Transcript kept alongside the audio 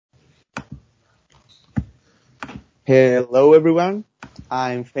Hello everyone,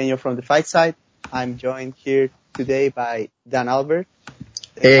 I'm Feño from the Fight Side. I'm joined here today by Dan Albert.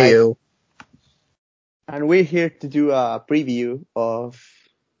 Hey, yo. And we're here to do a preview of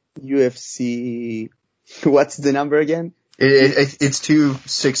UFC, what's the number again? It's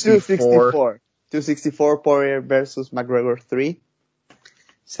 264. 264 Poirier versus McGregor 3.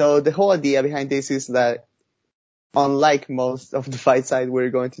 So the whole idea behind this is that unlike most of the Fight Side, we're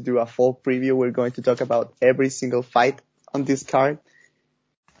going to do a full preview. We're going to talk about every single fight on this card.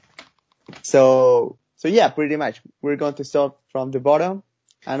 So yeah, pretty much. We're going to start from the bottom,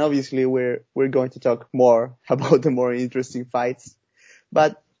 and obviously we're going to talk more about the more interesting fights.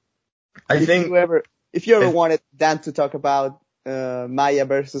 But if you ever wanted Dan to talk about Maya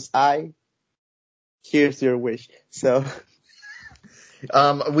versus I, here's your wish. So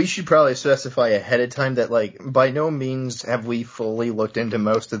we should probably specify ahead of time that, like, by no means have we fully looked into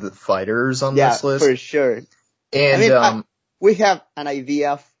most of the fighters on this list. Yeah, for sure. And we have an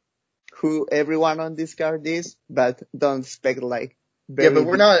idea of who everyone on this card is, but don't expect like but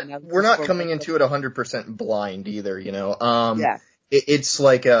we're not coming into it 100% blind either, you know. Yeah. It's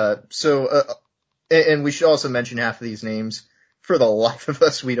like and we should also mention half of these names for the life of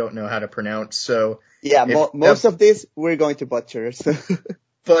us we don't know how to pronounce. So yeah, most of this we're going to butcher. So.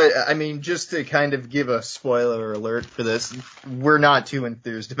 But, I mean, just to kind of give a spoiler alert for this, we're not too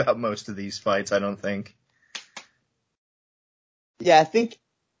enthused about most of these fights, I don't think. Yeah, I think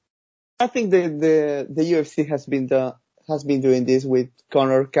the UFC has been doing this with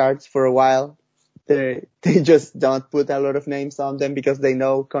Conor cards for a while. They just don't put a lot of names on them because they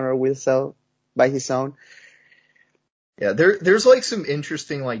know Conor will sell by his own. Yeah, there's like some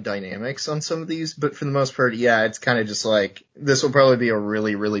interesting like dynamics on some of these, but for the most part, yeah, it's kind of just like this will probably be a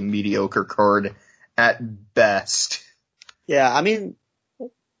really, really mediocre card at best. Yeah, I mean,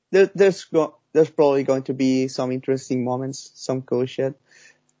 there's probably going to be some interesting moments, some cool shit,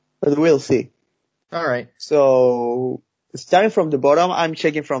 but we'll see. All right. So starting from the bottom, I'm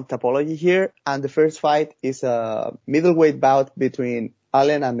checking from Topology here, and the first fight is a middleweight bout between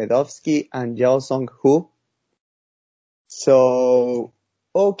Alen Amedovski and Yao Song Hu. So,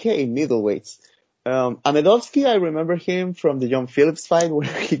 okay, middleweights. Amedovski, I remember him from the John Phillips fight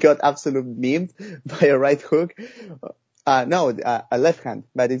where he got absolute memed by a right hook. A left hand,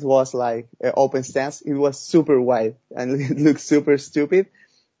 but it was like an open stance. It was super wide and it looked super stupid.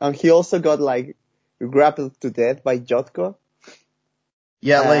 And he also got like grappled to death by Jotko.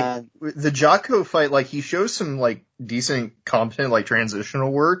 Yeah, like the Jotko fight, like he shows some like decent, competent like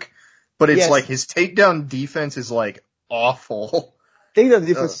transitional work, but it's like his takedown defense is like awful. Takedown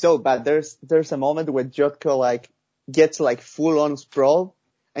defense is so bad. There's a moment where Jotko like gets like full on sprawl.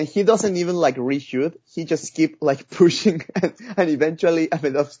 And he doesn't even like reshoot. He just keep like pushing and eventually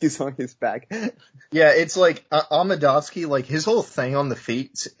Amedovski's on his back. Yeah, it's like Amedovski, like his whole thing on the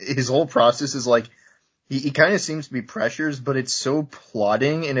feet, his whole process is like, he kind of seems to be pressures, but it's so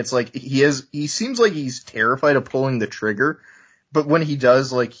plodding and it's like he seems like he's terrified of pulling the trigger. But when he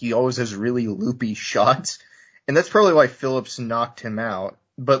does, like he always has really loopy shots. And that's probably why Phillips knocked him out.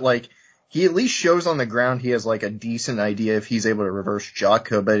 But like, he at least shows on the ground he has like a decent idea if he's able to reverse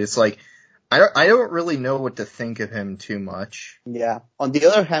Jotko, but it's like I don't really know what to think of him too much. Yeah. On the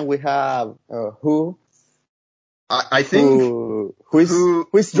other hand, we have Who. I think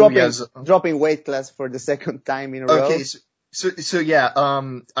who's dropping weight class for the second time in a row. Okay, so yeah,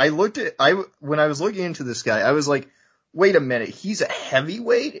 when I was looking into this guy, I was like, wait a minute, he's a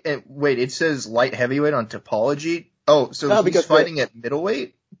heavyweight? And wait, it says light heavyweight on Topology. Oh, so he's fighting at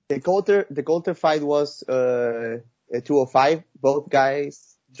middleweight? The Coulter fight was 205. Both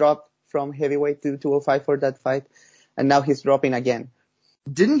guys dropped from heavyweight to 205 for that fight, and now he's dropping again.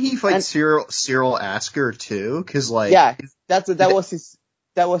 Didn't he fight Cyril Asker too? Cause like that was his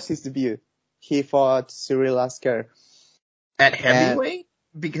debut. He fought Cyril Asker at heavyweight.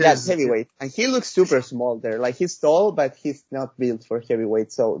 Because heavyweight, and he looks super small there. Like he's tall, but he's not built for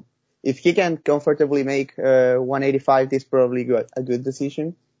heavyweight. So if he can comfortably make 185, this is probably a good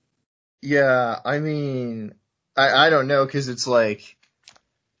decision. Yeah, I mean, I don't know, cause it's like,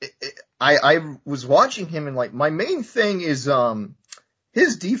 I was watching him and like, my main thing is,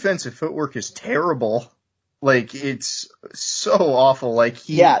 his defensive footwork is terrible. Like, it's so awful. Like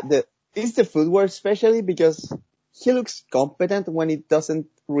it's the footwork especially because he looks competent when it doesn't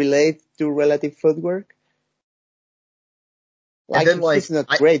relate to relative footwork. Like, he's not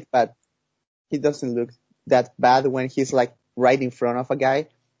great, but he doesn't look that bad when he's like right in front of a guy.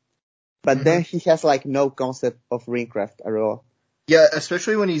 But then he has like no concept of ringcraft at all. Yeah,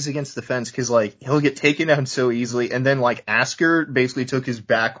 especially when he's against the fence, cause like he'll get taken down so easily, and then like Asker basically took his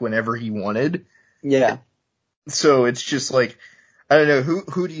back whenever he wanted. Yeah. So it's just like, I don't know,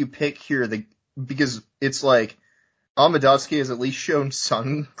 who do you pick here? Because it's like, Amadovsky has at least shown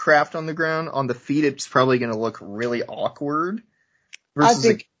some craft on the ground. On the feet, it's probably going to look really awkward. I Versus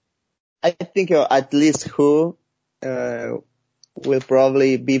think, I think at least who, uh, will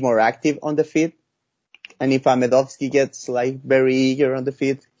probably be more active on the feet. And if Amedovsky gets like very eager on the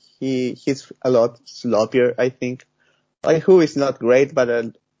feet, he's a lot sloppier, I think. Like who is not great, but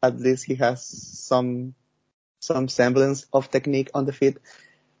at least he has some semblance of technique on the feet.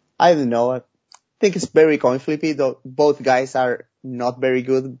 I don't know. I think it's very coin flippy, though both guys are not very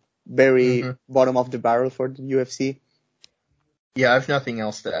good, very hmm bottom of the barrel for the UFC. Yeah, I have nothing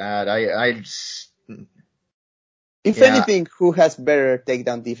else to add. I just, If yeah, anything, who has better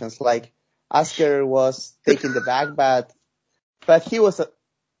takedown defense? Like Asker was taking the back, but he was.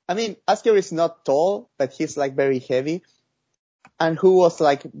 I mean, Asker is not tall, but he's like very heavy, and who was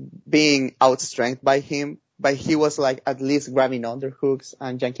like being outstrengthed by him. But he was like at least grabbing underhooks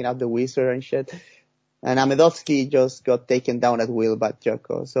and janking out the whizzer and shit. And Amedovsky just got taken down at will by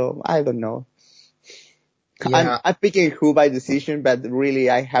Joko. So I don't know. I'm, yeah, I'm picking who by decision, but really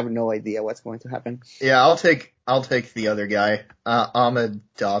I have no idea what's going to happen. yeah. I'll take the other guy,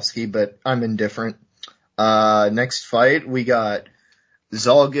 Amadovsky, but I'm indifferent. Next fight we got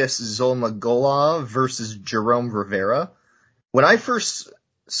Zalgis Zolmagolov versus Jerome Rivera. When I first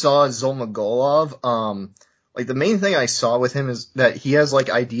saw Zolmagolov, like the main thing I saw with him is that he has like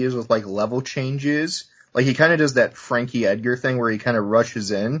ideas with like level changes. Like he kind of does that Frankie Edgar thing where he kind of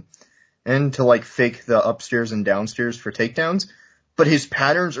rushes in and to like fake the upstairs and downstairs for takedowns. But his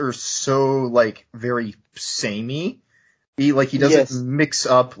patterns are so like very samey. He doesn't Yes. mix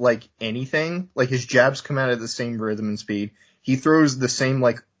up like anything. Like his jabs come out at the same rhythm and speed. He throws the same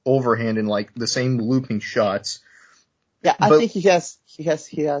like overhand and like the same looping shots. Yeah, I But think he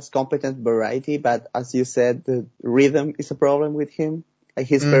has competent variety, but as you said, the rhythm is a problem with him. Like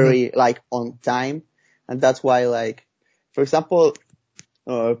he's mhm. very like on time, and that's why like, for example,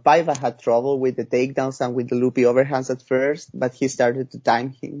 Paiva had trouble with the takedowns and with the loopy overhands at first, but he started to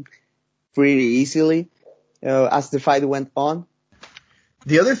time him pretty easily as the fight went on.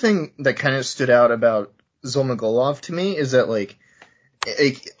 The other thing that kind of stood out about Zolmagolov to me is that like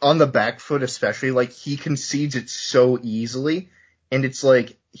on the back foot especially, like he concedes it so easily, and it's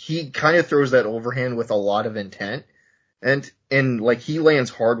like he kind of throws that overhand with a lot of intent, and like he lands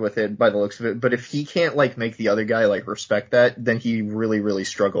hard with it by the looks of it. But if he can't like make the other guy like respect that, then he really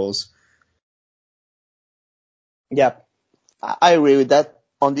struggles. Yeah, I agree with that.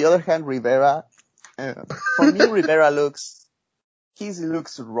 On the other hand, Rivera, for me, Rivera looks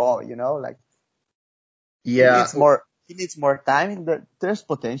raw, like he Yeah, needs more, he needs more time. There's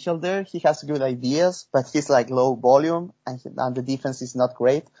potential there. He has good ideas, but he's like low volume and the defense is not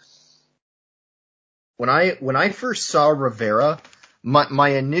great. when I first saw Rivera, my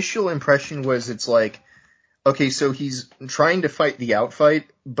initial impression was it's like, okay, so he's trying to fight the outfight,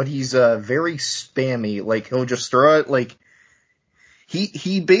 but he's very spammy. Like he'll just throw it like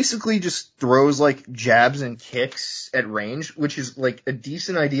he basically just throws like jabs and kicks at range, which is like a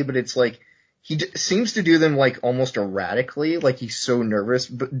decent idea, but it's like seems to do them like almost erratically, like he's so nervous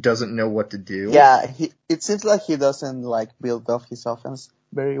but doesn't know what to do, Yeah, it seems like he doesn't like build off his offense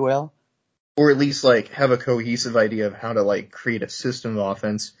very well. or at least like have a cohesive idea of how to like create a system of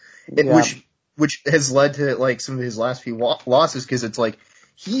offense, Yeah, which has led to like some of his last few losses because it's like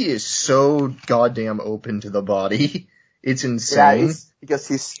he is so goddamn open to the body. It's yeah, insane. it's because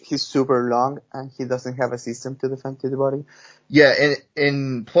he's super long and he doesn't have a system to defend to the body. Yeah,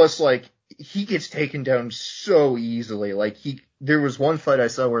 and plus like he gets taken down so easily. Like there was one fight I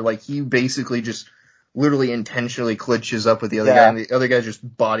saw where like he basically just literally intentionally clinches up with the other guy, Yeah, and the other guy just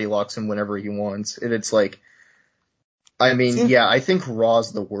body locks him whenever he wants. And it's like, I mean, seems yeah, I think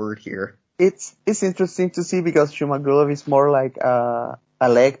raw's the word here. it's interesting to see because Shumagulov is more like a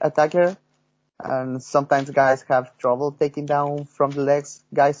leg attacker, and sometimes guys have trouble taking down from the legs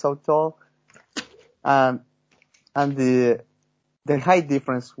guys so tall, and and the height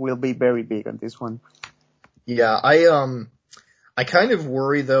difference will be very big on this one. Yeah, I kind of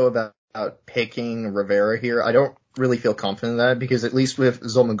worry though about picking Rivera here. I don't really feel confident in that because at least with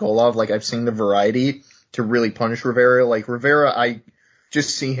Zolmagolov, like I've seen the variety to really punish Rivera. Like Rivera, I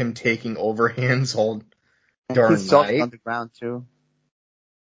just see him taking overhands all And he's darn soft on night. the ground too.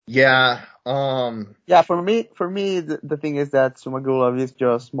 Yeah, Yeah, for me, the thing is that Sumagulov is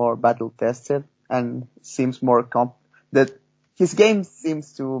just more battle tested and seems more that his game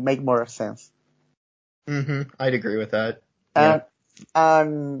seems to make more sense. I'd agree with that. Yeah.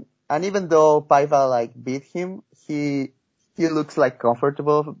 And and even though Paiva like beat him, he looks like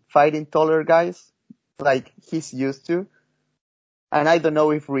comfortable fighting taller guys. like he's used to. And I don't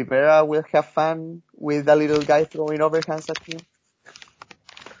know if Rivera will have fun with a little guy throwing overhands at him.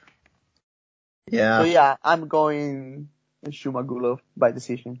 So Yeah. yeah, I'm going Shumagulov by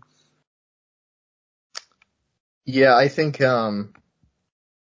decision. Yeah, I think, yeah,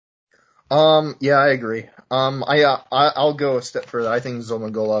 I agree. I'll go a step further. I think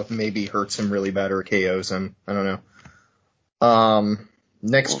Zolomagolov maybe hurts him really bad or KOs him. I don't know.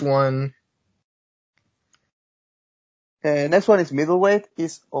 Next Cool. one. Next one is middleweight.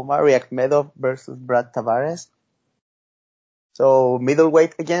 Is Omari Akhmedov versus Brad Tavares. So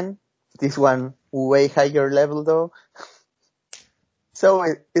middleweight again. This one way higher level though. So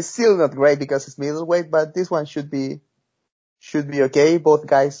it's still not great because it's middleweight, but this one should be okay. Both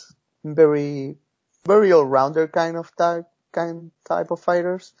guys very all rounder kind of type of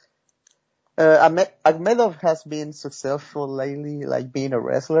fighters. Akhmedov has been successful lately, like being a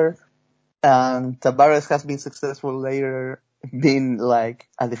wrestler, and Tavares has been successful later being like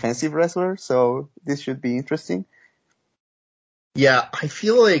a defensive wrestler. So this should be interesting. Yeah, I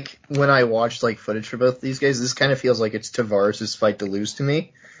feel like when I watched like footage for both these guys, this kind of feels like it's Tavares' fight to lose to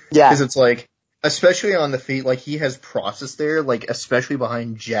me. Yeah, Because it's like, especially on the feet, like he has process there, like especially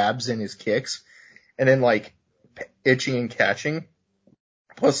behind jabs and his kicks, and then like itching and catching.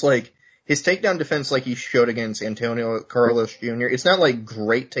 Plus like his takedown defense, like he showed against Antonio Carlos Jr. It's not like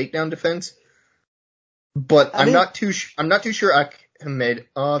great takedown defense, but I mean, I'm not too sure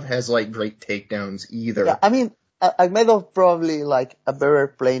Akhmedov has like great takedowns yeah, either. I mean, Akhmedov probably like a better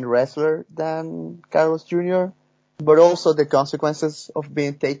playing wrestler than Carlos Jr., but also the consequences of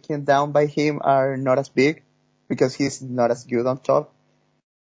being taken down by him are not as big because he's not as good on top.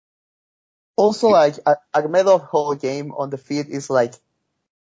 Also, like Akhmedov's whole game on the feet is like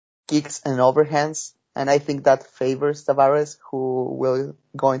kicks and overhands, and I think that favors Tavares, who will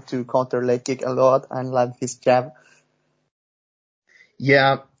going to counter leg kick a lot and land his jab.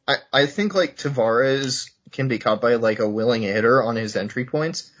 Yeah, I think like Tavares can be caught by like a willing hitter on his entry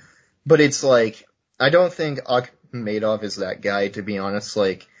points, but it's like I don't think Akhmedov is that guy to be honest.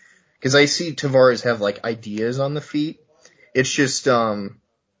 Like, because I see Tavares have like ideas on the feet. It's just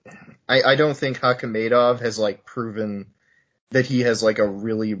I don't think Akhmedov has like proven that he has like a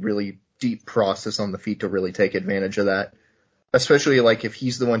really deep process on the feet to really take advantage of that. Especially like if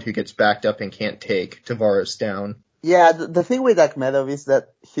he's the one who gets backed up and can't take Tavares down. Yeah, the thing with Akhmedov is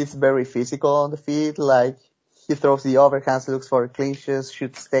that he's very physical on the feet. Like he throws the overhands, looks for clinches,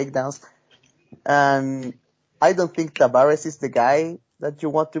 shoots takedowns, and I don't think Tavares is the guy that you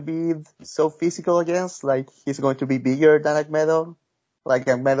want to be so physical against. Like he's going to be bigger than Akhmedov. Like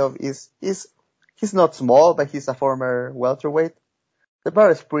Akhmedov is he's not small, but he's a former welterweight.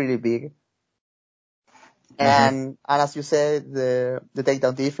 Tavares is pretty big. Hmm. And as you said, the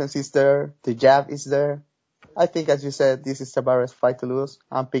takedown defense is there, the jab is there. I think, as you said, this is Tavares' fight to lose.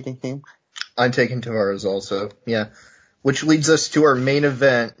 I'm picking him. I'm taking Tavares also. Yeah. Which leads us to our main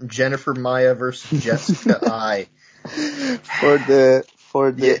event, Jennifer Maia versus Jessica I. For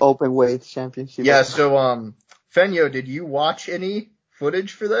Yeah, the open weight championship. yeah, so Fenyo, did you watch any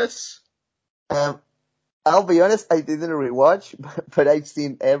footage for this? Um, I'll be honest, I didn't rewatch, but I've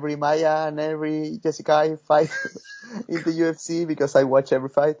seen every Maya and every Jessica fight in the UFC because I watch every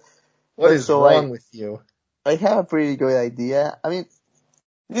fight. What is So wrong with you? I have a pretty good idea. I mean,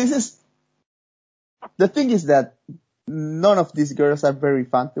 this is the thing is that none of these girls are very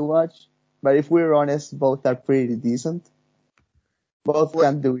fun to watch, but if we're honest, both are pretty decent. Both Like,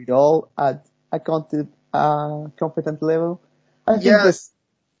 can do it all at a competent level. I think yeah, this,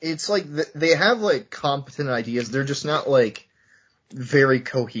 it's like they have like competent ideas. They're just not like very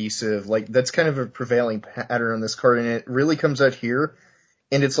cohesive. Like that's kind of a prevailing pattern on this card, and it really comes out here.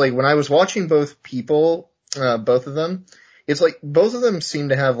 And it's like when I was watching both of them, it's like both of them seem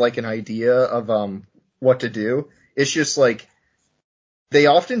to have like an idea of what to do. It's just like they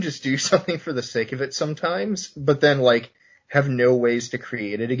often just do something for the sake of it sometimes, but then like have no ways to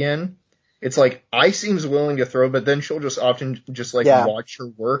create it again. It's like I seems willing to throw, but then she'll just often just like yeah. watch her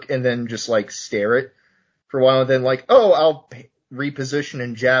work and then just like stare it for a while, and then like, oh, I'll reposition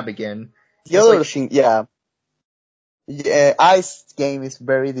and jab again. The And it's other like, thing, yeah, Ice game is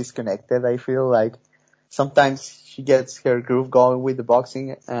very disconnected. I feel like sometimes she gets her groove going with the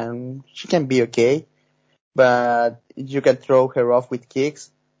boxing and she can be okay, but you can throw her off with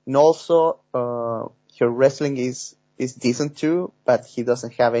kicks. And also, her wrestling is decent too, but he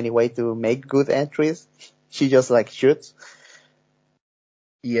doesn't have any way to make good entries. She just like shoots.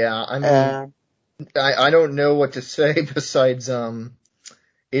 yeah, I mean, Uh, I don't know what to say besides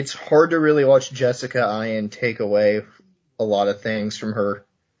it's hard to really watch Jessica I and take away a lot of things from her.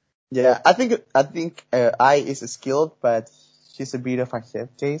 Yeah, I think I is skilled, but she's a bit of a head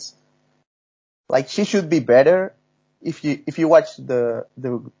case. Like she should be better if you watch the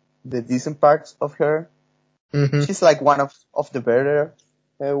decent parts of her. Hmm. She's like one of the better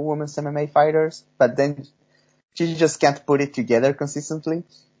women's MMA fighters, but then she just can't put it together consistently.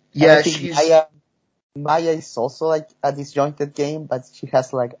 And I Yeah, think she's Maya is also like a disjointed game, but she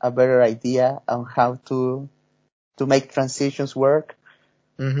has like a better idea on how to make transitions work.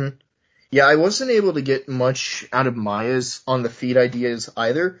 hmm Yeah, I wasn't able to get much out of Maya's on the feed ideas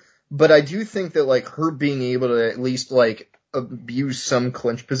either, but I do think that like her being able to at least like abuse some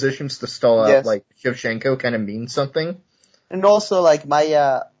clinch positions to stall out Yes. like Shevchenko kind of means something. And also like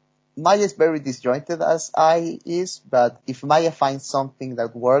Maya is very disjointed as I is, but if Maya finds something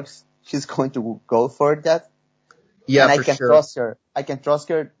that works, she's going to go for that. Yeah, And I for can sure. trust her. I can trust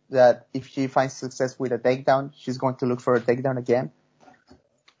her that if she finds success with a takedown, she's going to look for a takedown again.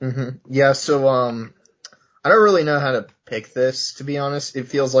 Yeah, so I don't really know how to pick this, to be honest. It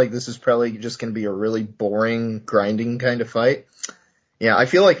feels like this is probably just going to be a really boring, grinding kind of fight. Yeah, I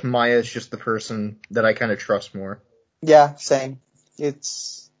feel like Maya is just the person that I kind of trust more. Yeah, same.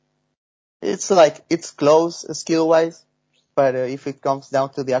 It's like it's close skill wise, but if it comes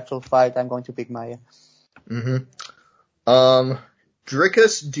down to the actual fight, I'm going to pick Maya. hmm Um,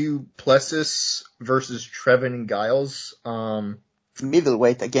 Dricus Duplessis versus Trevin Giles.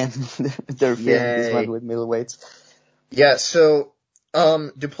 Middleweight again. They're filling this one Yay. with middleweights. Yeah, so,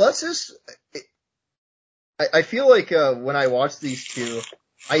 Duplessis, I feel like, when I watched these two,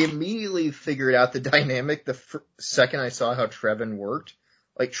 I immediately figured out the dynamic the second I saw how Trevin worked.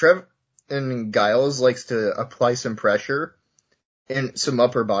 Like, Trevin Giles likes to apply some pressure and some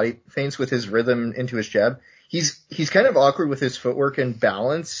upper body feints with his rhythm into his jab. He's kind of awkward with his footwork and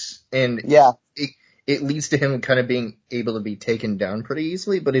balance, and Yeah, it leads to him kind of being able to be taken down pretty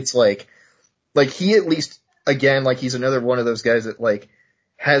easily. But it's like he at least again like he's another one of those guys that like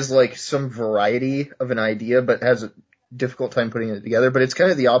has like some variety of an idea, but has a difficult time putting it together. But it's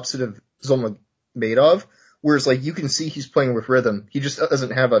kind of the opposite of Zolmagomedov, whereas like you can see he's playing with rhythm. He just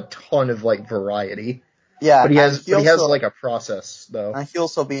doesn't have a ton of like variety. yeah, But he and has, but he has like a process though. he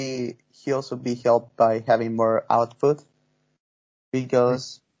also be helped by having more output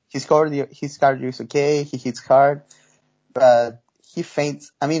because his cardio is okay. He hits hard, but he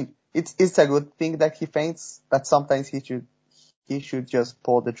feints. I mean, it's a good thing that he feints, but sometimes he should just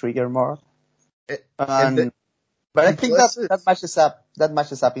pull the trigger more. And the, And but I think that Duplessis,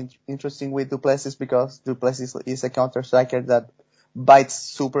 matches up interesting with Duplessis because Duplessis is a counter striker that bites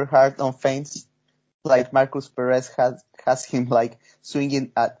super hard on feints. Like Marcus Perez has him like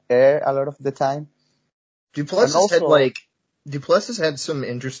swinging at air a lot of the time. And Duplessis had also, like Duplessis had some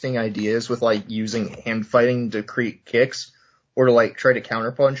interesting ideas with like using hand fighting to create kicks or to like try to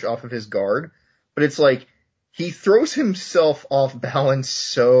counterpunch off of his guard. But it's like he throws himself off balance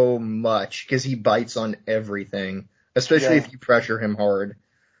so much because he bites on everything, especially yeah, if you pressure him hard.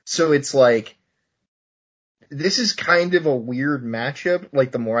 So it's like this is kind of a weird matchup,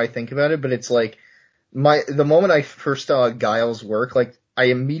 like the more I think about it, but it's like the moment I first saw Giles work, like I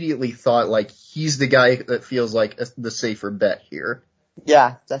immediately thought like he's the guy that feels like the safer bet here.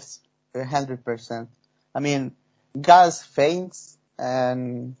 yeah, that's 100%. I mean, Gus feints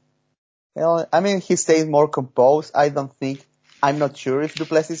and I mean he stays more composed. I'm not sure if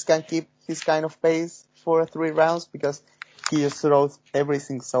Duplessis can keep his kind of pace for 3 rounds because he just throws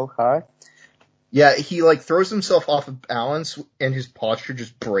everything so hard. Yeah, he like throws himself off of balance and his posture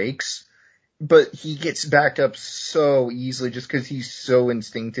just breaks, but he gets back up so easily just because he's so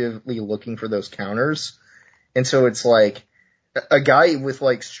instinctively looking for those counters. And so it's like a guy with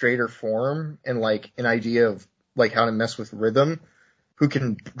like straighter form and like an idea of like how to mess with rhythm who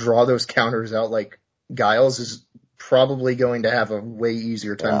can draw those counters out like Giles is probably going to have a way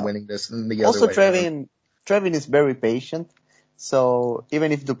easier time Yeah. winning this than the other Also, way around. Trevin is very patient. So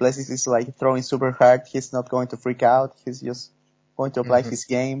even if Duplessis is like throwing super hard, he's not going to freak out. He's just going to apply Hmm his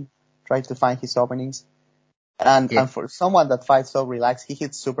game, try to find his openings. And Yeah. and for someone that fights so relaxed, he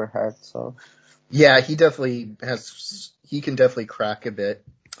hits super hard. So Yeah, he can definitely crack a bit.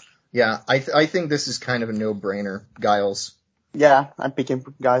 Yeah, I think this is kind of a no-brainer, Giles. yeah, I'm picking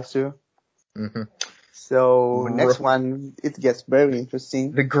guys too. hmm So next R- one, it gets very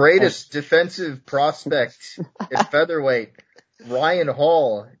interesting. the And greatest defensive prospect at featherweight, Ryan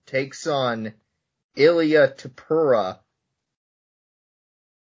Hall, takes on Ilya Tapura.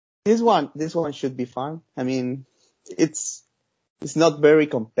 this one should be fun. I mean, it's it's not very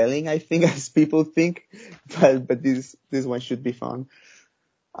compelling, I think, as people think, but this one should be fun.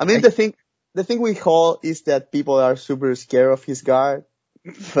 I mean, I, the thing with Hall is that people are super scared of his guard,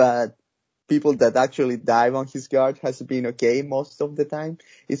 but people that actually dive on his guard has been okay most of the time.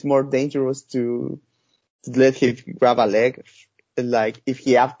 It's more dangerous to let him grab a leg. Like if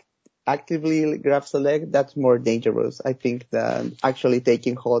he actively grabs a leg, that's more dangerous, I think, than actually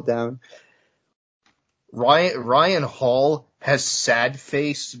taking Hall down. Ryan Hall has sad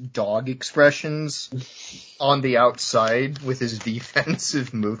faced dog expressions on the outside with his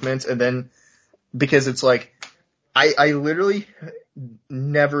defensive movements, and then because it's like I literally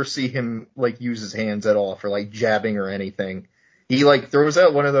never see him like use his hands at all for like jabbing or anything. He like throws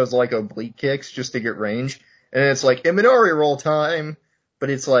out one of those like oblique kicks just to get range, and it's like Imanari roll time, but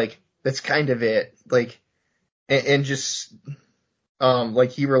it's like that's kind of it. Like and just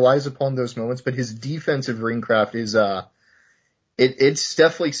like he relies upon those moments, but his defensive ring craft is it's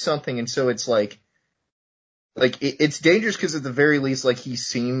definitely something, and so it's like it's dangerous because at the very least like he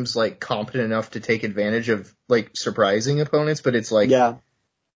seems like competent enough to take advantage of like surprising opponents, but it's like Yeah.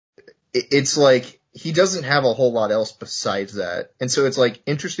 it's like he doesn't have a whole lot else besides that, and so it's like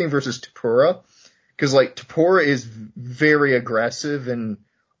interesting versus Tapura because like Tapura is very aggressive and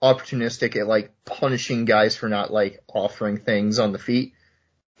opportunistic at like punishing guys for not like offering things on the feet,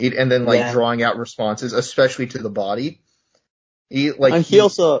 and then like Yeah. drawing out responses, especially to the body. And he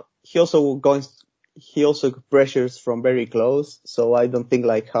also pressures from very close, so I don't think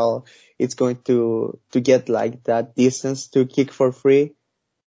like how it's going to get like that distance to kick for free.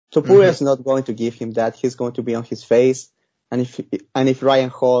 Topuria Mhm. is not going to give him that. He's going to be on his face, and if Ryan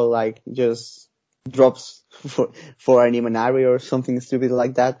Hall like just drops for an Imanari or something stupid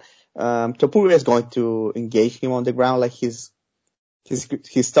like that, Topuria is going to engage him on the ground. Like his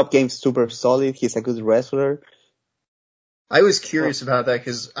top game is super solid. He's a good wrestler. I was So, curious about that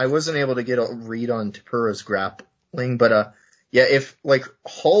because I wasn't able to get a read on Tapura's grappling, but yeah, if like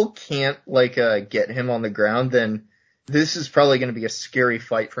Hall can't like get him on the ground, then this is probably going to be a scary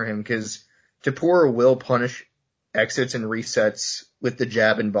fight for him because Tapura will punish exits and resets with the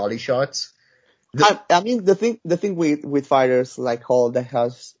jab and body shots. I mean, the thing with fighters like Hall that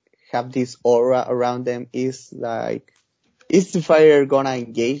have this aura around them is like, is the fighter gonna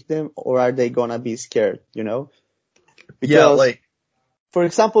engage them or are they gonna be scared? You know, Yeah, because like for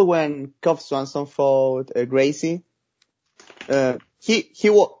example, when Cub Swanson fought Gracie,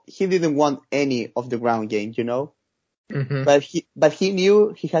 he didn't want any of the ground game, you know, hmm but he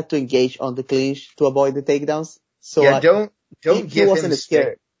knew he had to engage on the clinch to avoid the takedowns. So yeah, he don't he give him wasn't space.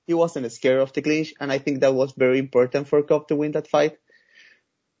 scared. He wasn't scared of the clinch, and I think that was very important for Cub to win that fight.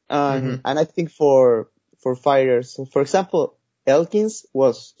 hmm And I think for fighters, for example, Elkins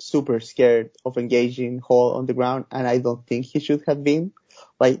was super scared of engaging Hall on the ground, and I don't think he should have been.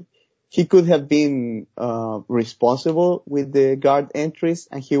 Like, he could have been responsible with the guard entries,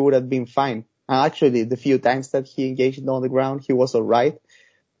 and he would have been fine. And actually, the few times that he engaged on the ground, he was alright.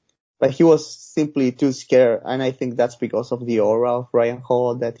 But he was simply too scared, and I think that's because of the aura of Ryan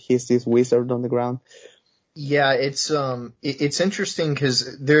Hall, that he's this wizard on the ground. Yeah, it's interesting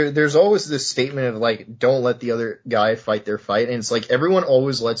because there's always this statement of like don't let the other guy fight their fight, and it's like everyone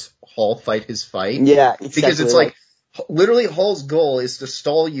always lets Hall fight his fight Yeah, because exactly. it's Like, like literally Hall's goal is to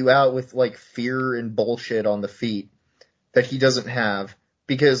stall you out with like fear and bullshit on the feet that he doesn't have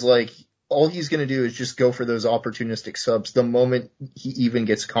because like all he's gonna do is just go for those opportunistic subs the moment he even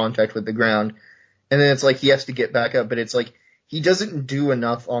gets contact with the ground, and then it's like he has to get back up, but it's like he doesn't do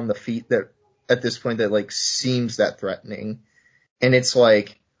enough on the feet that at this point that like seems that threatening. And it's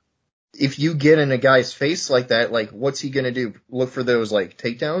like if you get in a guy's face like that, like what's he gonna do? Look for those like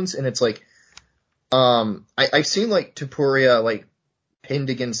takedowns? And it's like I've seen like Tapuria like pinned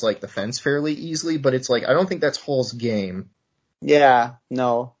against like the fence fairly easily, but it's like I don't think that's Hall's game. yeah,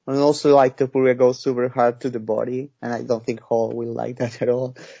 no. And also like Topuria goes super hard to the body, and I don't think Hall will like that at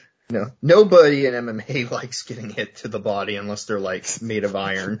all. No, nobody in MMA likes getting hit to the body unless they're like made of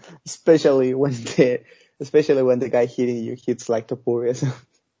iron. especially when the guy hitting you hits like Topuria.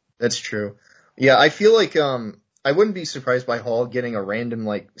 That's true. Yeah, I feel like I wouldn't be surprised by Hall getting a random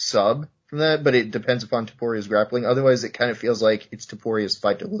like sub from that, but it depends upon Taporia's grappling. Otherwise, it kind of feels like it's Taporia's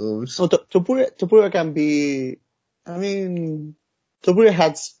fight to lose. No, Topuria can be. I mean, Topuria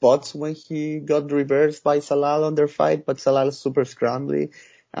had spots when he got reversed by Salal on their fight, but Salal is super scrambly,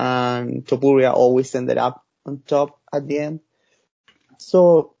 and Topuria always ended up on top at the end.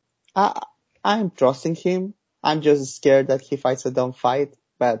 So I I'm trusting him. I'm just scared that he fights a dumb fight.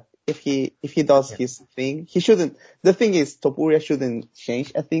 But if he does Yeah, his thing, he shouldn't. The thing is, Topuria shouldn't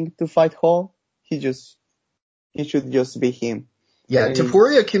change a thing to fight Hall. He should just be him. yeah, And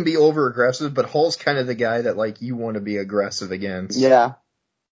Taporia can be over aggressive, but Hall's kind of the guy that like you want to be aggressive against. yeah,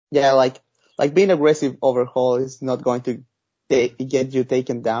 yeah, like being aggressive over Hall is not going to get you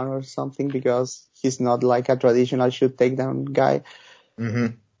taken down or something because he's not like a traditional shoot takedown guy.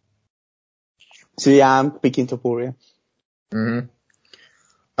 Mm-hmm. So yeah, I'm picking Topuria. Mm-hmm.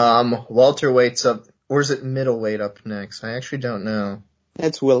 Welterweight's up, or is it middleweight up next? I actually don't know.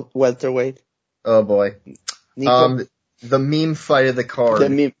 It's welterweight. Oh boy. Nico, The meme fight of the the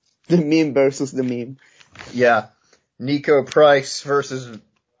card. meme, the meme versus the meme. Yeah. Nico Price versus,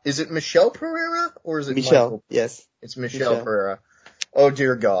 is it Michelle Pereira or is it Michelle, Michael? yes, It's Michelle Michelle. Pereira. Oh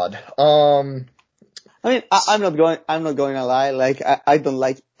dear God. I mean, I'm not going to lie. Like, I don't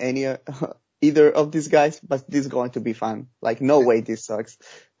like either of these guys, but this is going to be fun. Like, no way this sucks.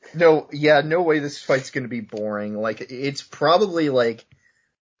 No, yeah, no way this fight's gonna be boring. Like, it's probably like,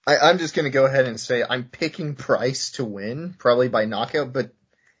 I'm just gonna go ahead and say I'm picking Price to win, probably by knockout, but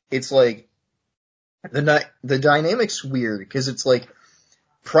it's like, the dynamic's weird, because it's like,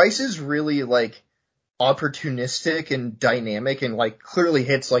 Price is really like, opportunistic and dynamic and like clearly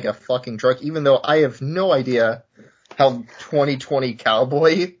hits like a fucking truck, even though I have no idea how 2020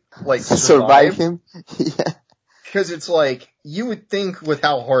 Cowboy like Survive survived. him. Yeah. Because it's like, you would think with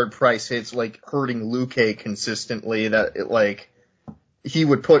how hard Price hits, like hurting Luque consistently, that it like, he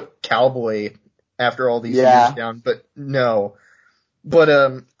would put Cowboy after all these years Yeah. down, but no.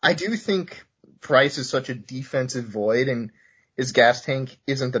 But I do think Price is such a defensive void and his gas tank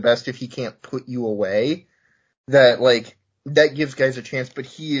isn't the best if he can't put you away, that like, that gives guys a chance, but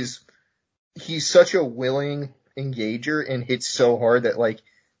he's such a willing engager and hits so hard that like,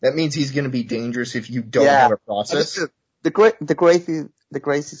 that means he's going to be dangerous if you don't Yeah. have a I think process. the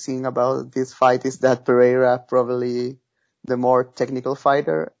crazy thing about this fight is that Pereira probably the more technical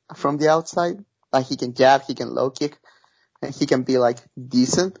fighter from the outside. Like he can jab, he can low kick, and he can be like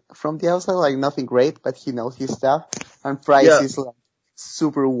decent from the outside, like nothing great, but he knows his stuff. And Price Yeah, is like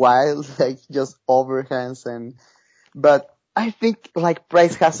super wild, like just overhands but I think like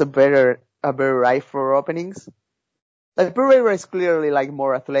Price has a better eye for openings. Like Pereira is clearly like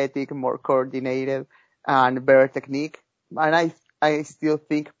more athletic, more coordinated, and better technique. And I still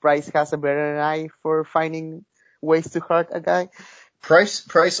think Price has a better eye for finding ways to hurt a guy.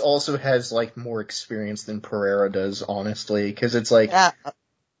 Price also has like more experience than Pereira does, honestly, because it's like, Yeah,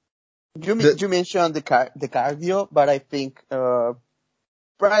 the you mentioned the cardio, but I think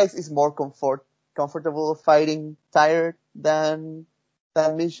Price is more comfortable fighting tired than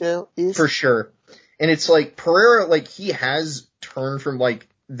Michelle for is. sure. And it's like, Pereira, like, he has turned from like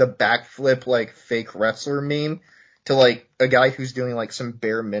the backflip like fake wrestler meme to like a guy who's doing like some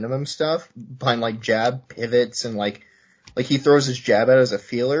bare minimum stuff behind like jab pivots and like he throws his jab out as a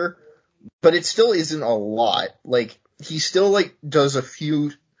feeler, but it still isn't a lot. Like, he still like does a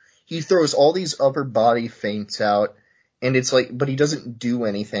few, he throws all these upper body feints out, and it's like, but he doesn't do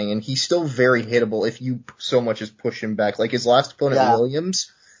anything, and he's still very hittable if you so much as push him back. Like his last opponent, Yeah,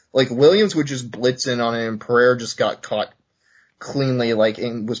 Williams, like Williams would just blitz in on him, and Pereira just got caught cleanly, like,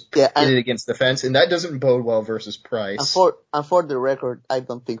 and was yeah, pitted against the fence, and that doesn't bode well versus Price. and for the record, I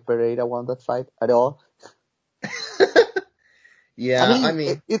don't think Pereira won that fight at all. I Yeah,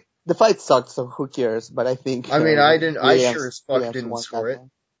 mean, the fight sucked, so who cares? But I think I sure as fuck Williams didn't won that score it. one.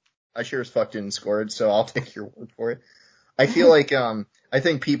 I sure as fuck didn't score it, so I'll take your word for it. I feel like, I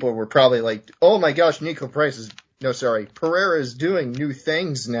think people were probably like, oh my gosh, Pereira is doing new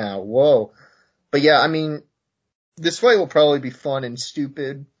things now, whoa. But yeah, I mean, this fight will probably be fun and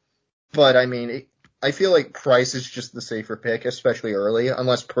stupid, but I mean, I feel like Price is just the safer pick, especially early,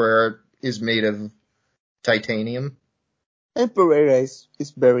 unless Pereira is made of titanium. And Pereira is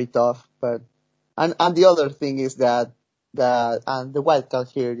very tough, but and the other thing is that and the wild card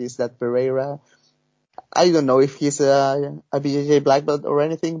here is that Pereira. I don't know if he's a BJJ black belt or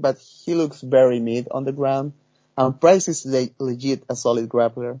anything, but he looks very mid on the ground. Price is legit a solid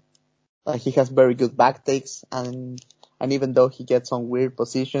grappler. He has very good back takes, and even though he gets on weird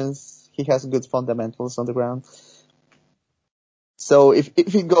positions, he has good fundamentals on the ground. So if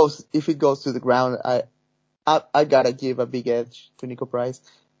it goes to the ground, I gotta give a big edge to Nico Price.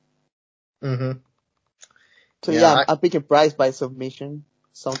 Mm-hmm. So Yeah, yeah, I'm picking Price by submission.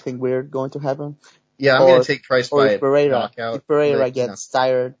 Something weird going to happen. I'm gonna Or take Price or by knockout, if Pereira but, you know. gets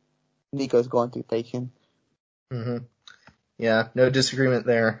tired, Nico is going to take him. Hmm. Yeah, no disagreement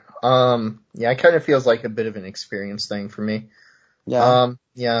there. Yeah, it kind of feels like a bit of an experience thing for me. Yeah,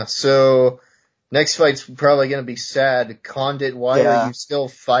 Yeah, so next fight's probably gonna be sad. Condit, why are yeah. you still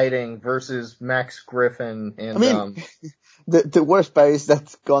fighting versus Max Griffin? I And, mean, the worst part is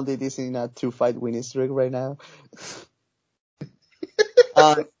that Condit is in a 2-fight winning streak right now.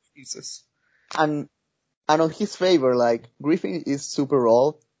 Uh, Jesus. and on his favor, like Griffin is super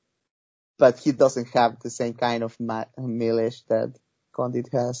old, but he doesn't have the same kind of mileage that Condit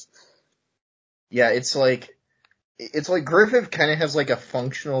has. Yeah, it's like Griffith kind of has like a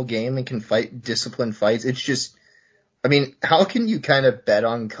functional game and can fight disciplined fights. It's just, I mean, how can you kind of bet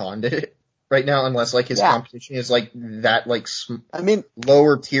on Condit right now unless like his Yeah, competition is like that like I mean,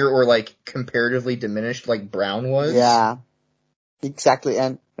 lower tier or like comparatively diminished like Brown was? yeah, exactly,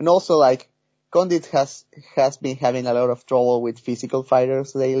 and also like Condit has been having a lot of trouble with physical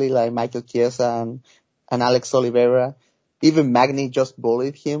fighters lately, like Michael Chiesa and Alex Oliveira. Even Magny just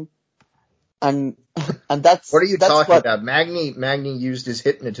bullied him, and and What are you that's talking what about? Magny used his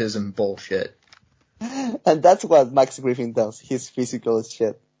hypnotism bullshit. and that's what Max Griffin does. His physical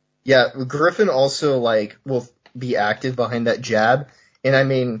shit. Yeah, Griffin also like will be active behind that jab, and I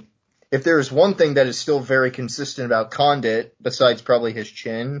mean, if there is one thing that is still very consistent about Condit, besides probably his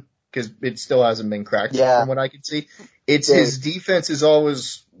chin, because it still hasn't been cracked Yeah, from what I can see, it's they, his defense is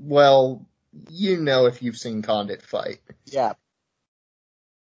always, well, you know if you've seen Condit fight. yeah,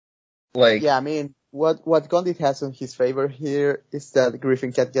 Like, yeah. I mean, what Condit has in his favor here is that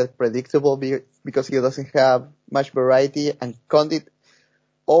Griffin can get predictable because he doesn't have much variety, and Condit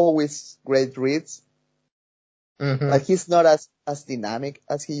always great reads. hmm Like he's not as dynamic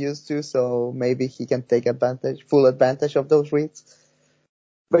as he used to, so maybe he can take full advantage of those reads.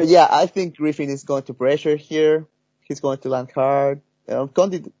 But yeah, I think Griffin is going to pressure here. He's going to land hard.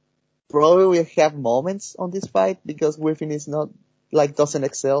 Condit probably will have moments on this fight because Griffin is not like doesn't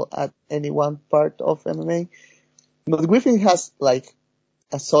excel at any one part of MMA. But Griffin has like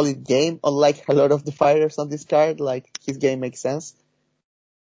a solid game, unlike a lot of the fighters on this card. Like his game makes sense,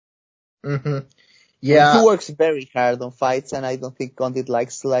 hmm and he Yeah, works very hard on fights. And I don't think Condit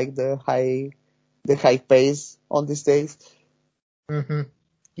likes like the high pace on these days. hmm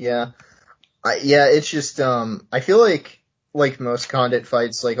yeah. Yeah, it's just I feel like most Condit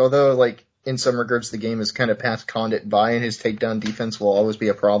fights, like although like in some regards the game is kind of passed Condit by and his takedown defense will always be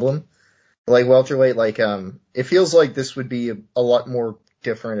a problem. Like welterweight, like it feels like this would be a lot more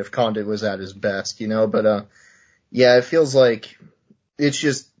different if Condit was at his best, you know. But yeah, it feels like it's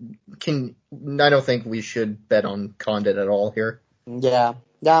just can I don't think we should bet on Condit at all here. Yeah,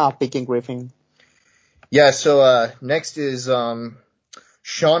 yeah, picking Griffin. Yeah, so next is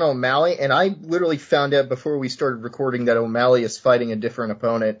Sean O'Malley, and I literally found out before we started recording that O'Malley is fighting a different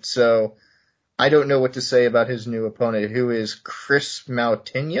opponent, so I don't know what to say about his new opponent, who is Chris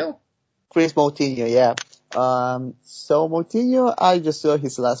Moutinho. Chris Moutinho, yeah. So Moutinho, I just saw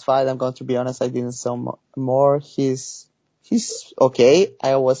his last fight. I'm going to be honest, I didn't saw more. He's okay.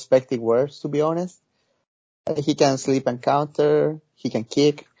 I was expecting worse, to be honest. He can sleep and counter. He can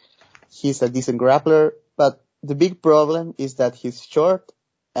kick. He's a decent grappler. But the big problem is that he's short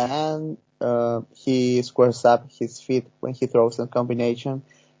and he squares up his feet when he throws a combination.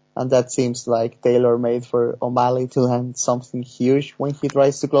 And that seems like tailor-made for O'Malley to land something huge when he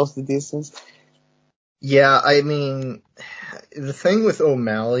tries to close the distance. Yeah, I mean, the thing with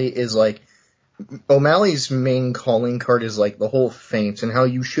O'Malley is like, O'Malley's main calling card is like the whole feint, and how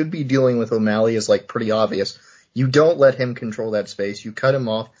you should be dealing with O'Malley is like pretty obvious. You don't let him control that space, you cut him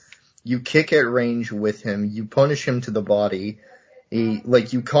off, you kick at range with him, you punish him to the body,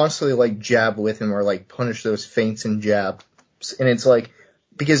 you constantly like jab with him or like punish those feints and jabs. And it's like,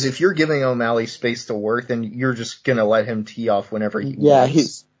 because if you're giving O'Malley space to work, then you're just gonna let him tee off whenever he Yeah,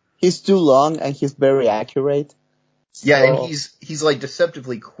 wants. he's too long and he's very accurate. Yeah, and So he's like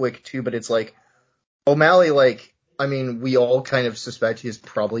deceptively quick too, but it's like O'Malley, like, I mean, we all kind of suspect he's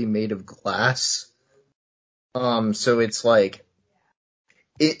probably made of glass. So it's like,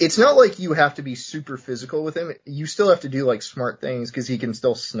 it's not like you have to be super physical with him. You still have to do like smart things because he can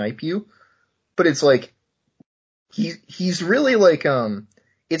still snipe you. But it's like, he's really like,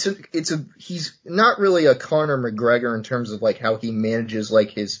 he's not really a Conor McGregor in terms of like how he manages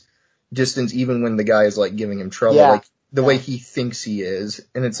like his distance even when the guy is like giving him trouble, yeah, like the way yeah, he thinks he is.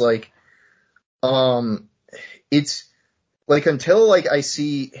 And it's like, um, it's, like until like I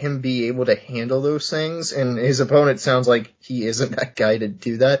see him be able to handle those things, and his opponent sounds like he isn't that guy to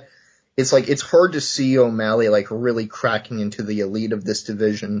do that. It's like it's hard to see O'Malley like really cracking into the elite of this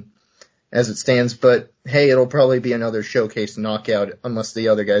division as it stands. But hey, it'll probably be another showcase knockout unless the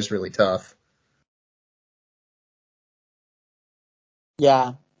other guy's really tough.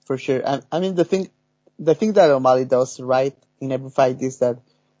 yeah, for sure. I mean, the thing that O'Malley does right in every fight is that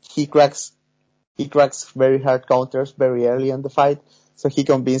he cracks, he cracks very hard counters very early in the fight. So he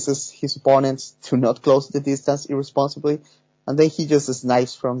convinces his opponents to not close the distance irresponsibly. And then he just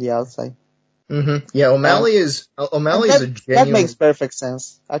snipes from the outside. Yeah, And, O'Malley is a that makes genuine. perfect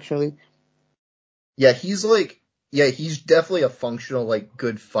sense, actually. Yeah, he's like Yeah, he's definitely a functional, like,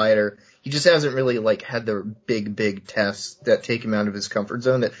 good fighter. He just hasn't really, like, had the big tests that take him out of his comfort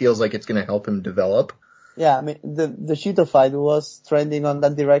zone that feels like it's going to help him develop. Yeah, I mean, the Cheeto fight was trending on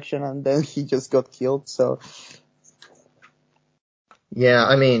that direction, and then he just got killed. So Yeah,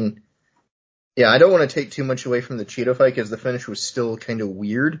 I mean, yeah, I don't want to take too much away from the Cheeto fight because the finish was still kind of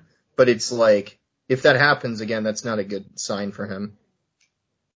weird, but it's like, if that happens again, that's not a good sign for him.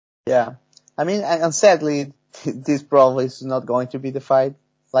 yeah, I mean, and sadly, this probably is not going to be the fight.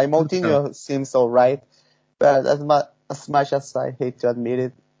 Like No. Moutinho seems alright, but as much as I hate to admit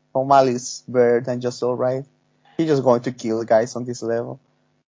it, O'Malley's better than just alright. He's just going to kill guys on this level.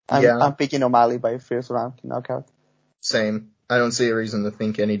 I'm Yeah, I'm picking O'Malley by first round knockout. same. I don't see a reason to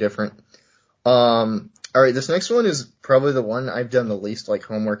think any different. Alright, this next one is probably the one I've done the least, like,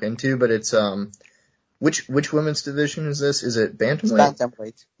 homework into, but it's, which women's division is this? Is it It's bantamweight?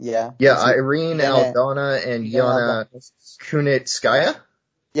 bantamweight. Yeah, Yeah, it's Irene Irene, Aldana and Irene Yana Aldana. Kunitskaya.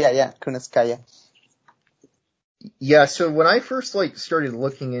 Yeah, Kunitskaya. Yeah, so when I first like started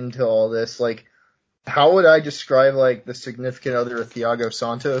looking into all this, like how would I describe like the significant other of Thiago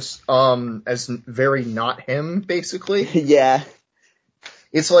Santos? As very not him, basically. Yeah,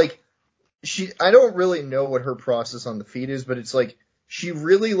 It's like I don't really know what her process on the feet is, but it's like she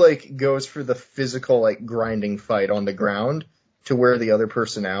really like goes for the physical like grinding fight on the ground to wear the other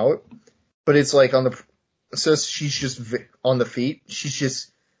person out. But it's like so she's just on the feet. She's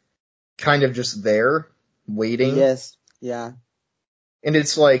just kind of just there waiting. yes, yeah. And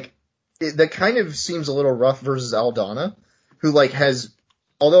it's like, that kind of seems a little rough versus Aldana, who like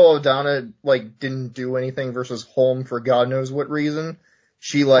although Aldana like didn't do anything versus Holm for God knows what reason,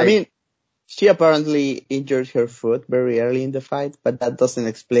 she I like, mean, she apparently injured her foot very early in the fight, but that doesn't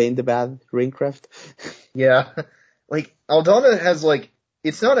explain the bad ring craft. yeah, like Aldana has like,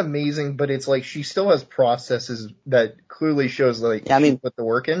 it's not amazing, but it's like she still has processes that clearly shows like Yeah, I she mean, put the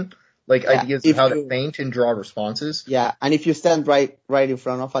work in, like yeah, ideas of if how to you, feint and draw responses. yeah, and if you stand right in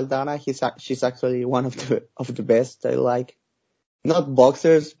front of Aldana, she's actually one of the best. I like not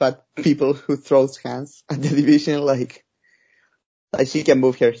boxers, but people who throws hands at the division. Like she can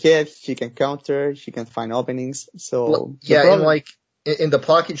move her head, she can counter, she can find openings. So the Yeah, and problem, like in the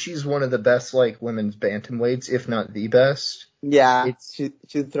pocket, she's one of the best like women's bantamweights, if not the best. yeah, It's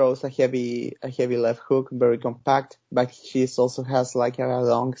she throws a heavy left hook, very compact, but she also has like a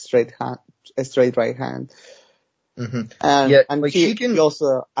long a straight right hand, Yeah, and like she she can.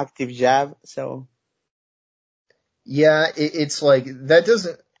 also active jab. So Yeah, it's like that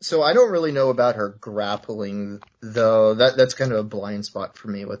doesn't. So I don't really know about her grappling though. That's kind of a blind spot for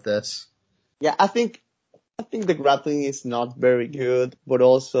me with this. yeah, I think the grappling is not very good, but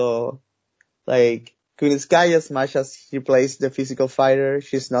also like Kunitskaya, as much as she plays the physical fighter,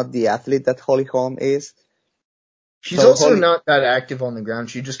 she's not the athlete that Holly Holm is. She's So also Holly, not that active on the ground.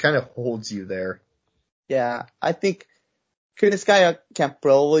 She just kind of holds you there. yeah, I think Kunitskaya can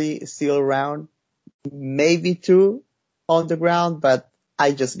probably steal a round, maybe two on the ground, but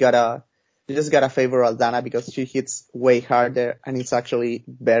I just gotta favor Aldana because she hits way harder and it's actually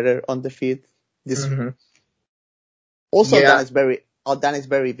better on the feet. This hmm also Yeah, Aldana is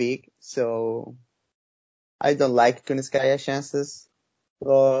very big, so I don't like Kunitskaya's chances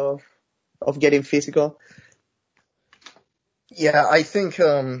of getting physical. yeah. I think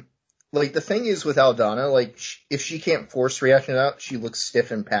like the thing is with Aldana, like if she can't force reaction out, she looks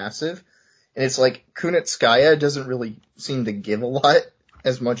stiff and passive. And it's like Kunitskaya doesn't really seem to give a lot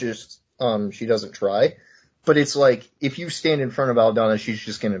as much as she doesn't try. But it's like if you stand in front of Aldana, she's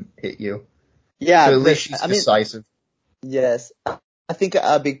just gonna hit you. Yeah, So at least but she's I mean, decisive. yes, I think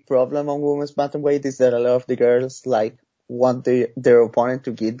a big problem on women's bantamweight is that a lot of the girls like want their opponent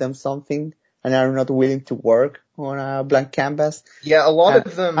to give them something and are not willing to work on a blank canvas. Yeah, a lot And,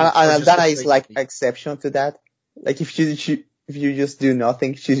 of them are and just Aldana is afraid to like leave. exception to that. Like if you just do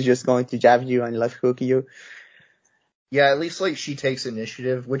nothing, she's just going to jab you and left hook you. Yeah, at least like she takes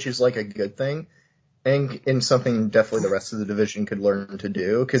initiative, which is like a good thing, and something definitely the rest of the division could learn to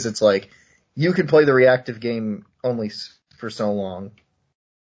do because it's like you could play the reactive game only for so long.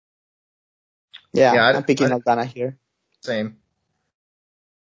 Yeah, Yeah, I'm picking Aldana here. same.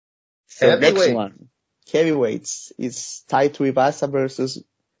 So next Heavyweight. one, heavyweights is Tai Tuivasa versus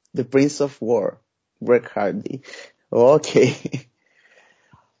the Prince of War, Greg Hardy. Okay.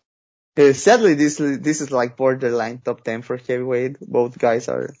 Sadly, this is like borderline top 10 for heavyweight. Both guys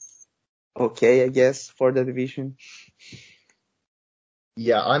are okay, I guess, for the division.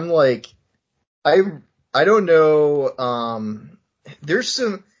 Yeah, I'm like I I don't know. There's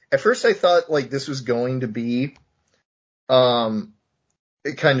some. At first, I thought like this was going to be um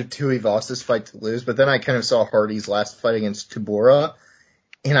kind of Tuivasa's fight to lose, but then I kind of saw Hardy's last fight against Tabora,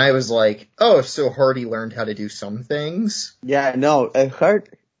 and I was like, oh, so Hardy learned how to do some things. Yeah, no,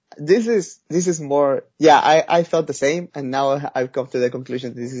 this is more, yeah, I thought the same, and now I've come to the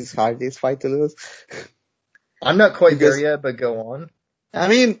conclusion this is Hardy's fight to lose. I'm not quite there Because, yet, but go on. I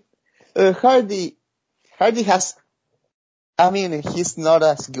mean, Hardy has, I mean, he's not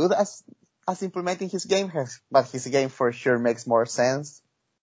as good as implementing his game, but his game for sure makes more sense.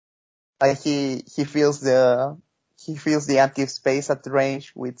 Like he feels the empty space at the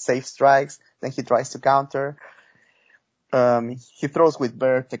range with safe strikes, then he tries to counter. He throws with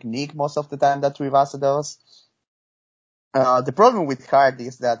better technique most of the time that Rivasa does. The problem with Hardy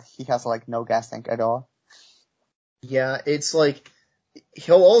is that he has like no gas tank at all. Yeah, it's like,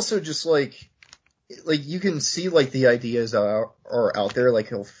 he'll also just like you can see like the ideas are out there, like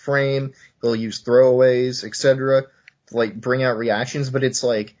he'll use throwaways, etc. to like bring out reactions, but it's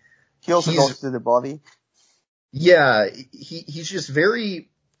like, He also he's, goes to the body. yeah, he's just very,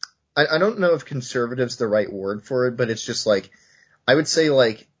 I don't know if conservative's the right word for it, but it's just like, I would say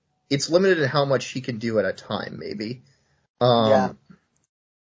like, it's limited in how much he can do at a time, maybe. Yeah. I think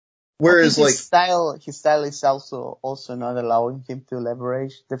Whereas like, his style is also not allowing him to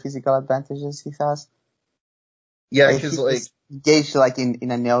leverage the physical advantages he has. yeah, Like cause he like, is engaged like in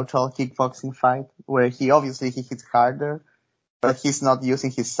a neutral kickboxing fight where he hits harder, but he's not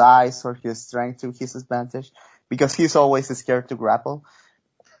using his size or his strength to his advantage because he's always scared to grapple.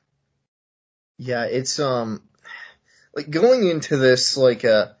 yeah, it's, like going into this, like,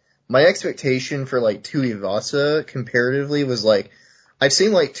 my expectation for like Tuivasa comparatively was like, I've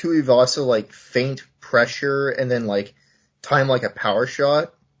seen like Tuivasa like feint pressure and then like time like a power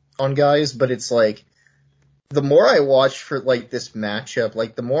shot on guys, but it's like, the more I watch for like this matchup,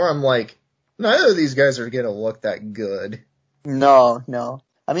 like the more I'm like, neither of these guys are gonna look that good. No, no.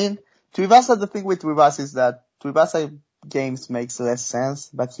 I mean, Tuivasa, the thing with Tuivasa is that Tuivasa games makes less sense,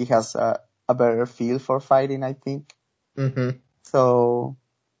 but he has a better feel for fighting, I think. Hmm. So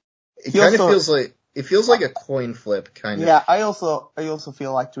It he kind of also, feels like, it feels like a coin flip, kind of. yeah, I also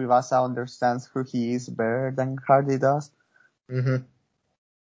feel like Tuivasa understands who he is better than Hardy does. Hmm.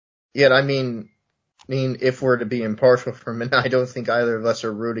 Yet, I mean, if we're to be impartial for a minute, I don't think either of us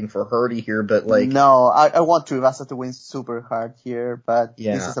are rooting for Hardy here, but like, No, I want Tuivasa to win super hard here, but this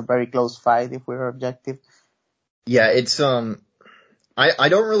yeah, is a very close fight if we're objective. yeah, it's, I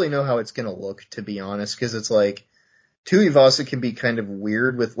don't really know how it's gonna look, to be honest, because it's like, Tuivasa can be kind of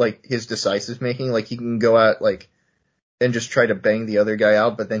weird with like his decisive making, like he can go out like, and just try to bang the other guy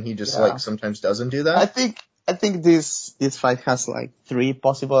out, but then he just like Yeah. sometimes doesn't do I that. think I think this fight has like three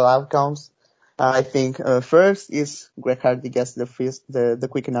possible outcomes. I think first is Greg Hardy gets the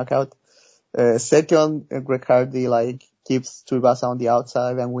quick knockout. Second, Greg Hardy like keeps Tuivasa on the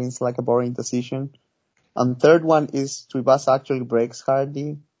outside and wins like a boring decision. And third one is Tuivasa actually breaks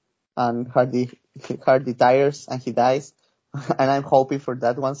Hardy and Hardy tires and he dies. And I'm hoping for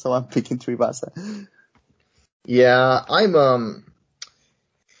that one, so I'm picking Tuivasa. Yeah, I'm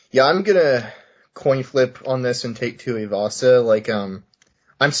gonna coin flip on this and take Tuivasa. Like, I'm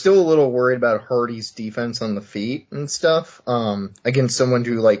still a little worried about Hardy's defense on the feet and stuff. Against someone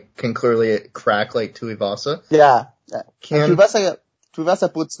who like can clearly crack like Tuivasa Yeah. Yeah. And can.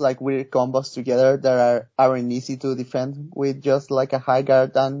 Tuivasa puts like weird combos together that aren't easy to defend with just like a high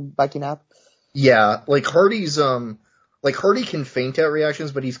guard and backing up. Yeah, like Hardy can feint out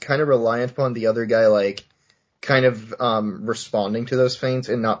reactions, but he's kind of reliant upon the other guy like kind of responding to those feints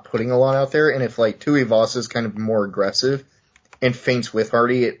and not putting a lot out there. And if like Tuivasa is kind of more aggressive and feints with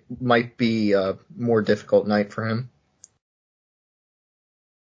Hardy, it might be a more difficult night for him.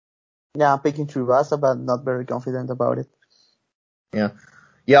 Yeah, I'm picking Tuivasa, but not very confident about it. Yeah.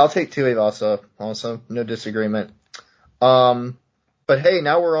 Yeah, I'll take Tuivasa also. No disagreement. Um, but hey,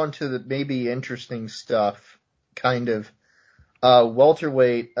 now we're on to the maybe interesting stuff, kind of.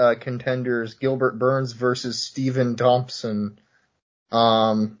 Welterweight contenders Gilbert Burns versus Stephen Thompson.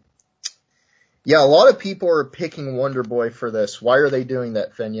 Um, yeah, a lot of people are picking Wonder Boy for this. Why are they doing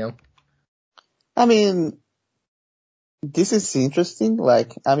that, Fenyo? I mean, this is interesting.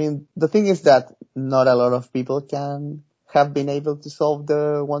 Like, I mean, the thing is that not a lot of people can have been able to solve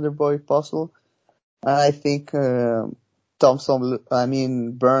the Wonder Boy puzzle. I think Burns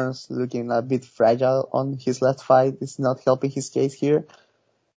looking a bit fragile on his last fight is not helping his case here.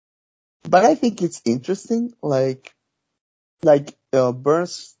 But I think it's interesting.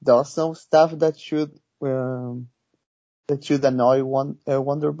 Burns does some stuff that should annoy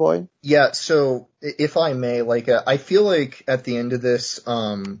Wonder Boy. Yeah, so if I may, like, I feel like at the end of this,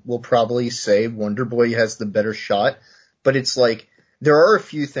 we'll probably say Wonder Boy has the better shot, but it's like, there are a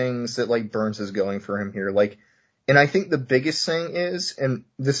few things that like Burns is going for him here. Like, and I think the biggest thing is, and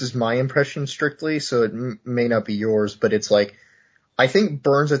this is my impression strictly, so it may not be yours, but it's like, I think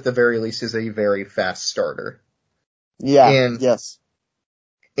Burns at the very least is a very fast starter. Yeah, And, yes.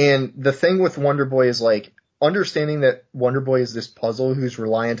 and the thing with Wonder Boy is like, understanding that Wonder Boy is this puzzle who's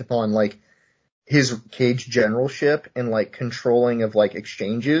reliant upon like his cage generalship and like controlling of like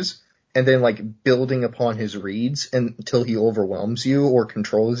exchanges and then like building upon his reads until he overwhelms you or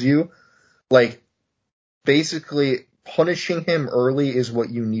controls you. Like basically punishing him early is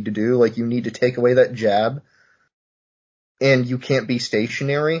what you need to do. Like you need to take away that jab and you can't be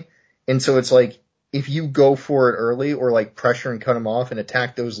stationary. And so it's like if you go for it early or like pressure and cut him off and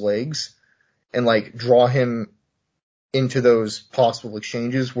attack those legs and like draw him into those possible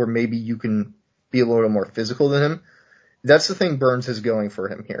exchanges where maybe you can be a little more physical than him. That's the thing Burns is going for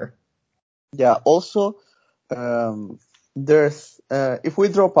him here. Yeah, also, there's, if we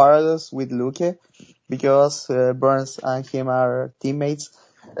draw parallels with Luke, because Burns and him are teammates,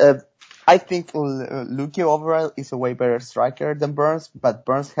 I think Luke overall is a way better striker than Burns, but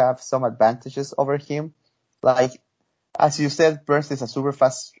Burns have some advantages over him. Like, as you said, Burns is a super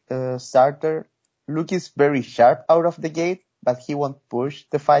fast starter. Luke is very sharp out of the gate, but he won't push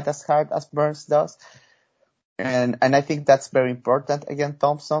the fight as hard as Burns does. And I think that's very important against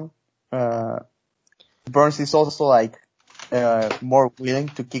Thompson. Burns is also like more willing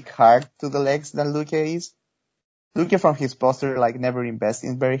to kick hard to the legs than Luke is. Luke from his posture like never invests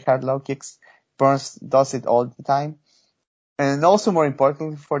in very hard low kicks. Burns does it all the time. And also more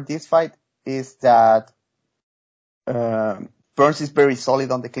importantly for this fight is that Burns is very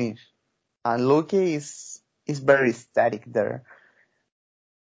solid on the clinch, and Luke is very static there.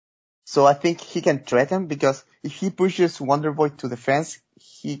 So I think he can threaten because if he pushes Wonderboy to the fence,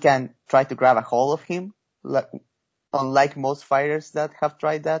 he can try to grab a hold of him, like, unlike most fighters that have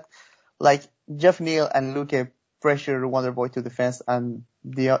tried that. Like Jeff Neal and Luke pressure Wonderboy to the fence, and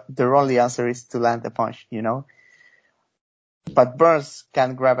their only answer is to land a punch, you know. But Burns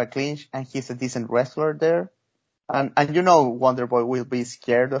can grab a clinch, and he's a decent wrestler there. And you know Wonderboy will be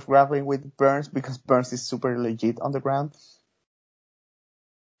scared of grappling with Burns because Burns is super legit on the ground.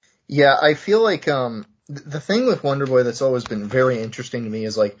 Yeah, I feel like the thing with Wonder Boy that's always been very interesting to me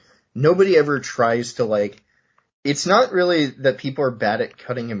is like nobody ever tries to like it's not really that people are bad at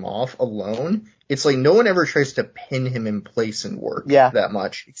cutting him off alone. It's like no one ever tries to pin him in place and work Yeah, that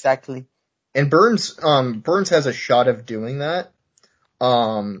much. exactly. And Burns has a shot of doing that.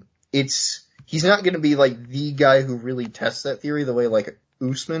 He's not going to be like the guy who really tests that theory the way like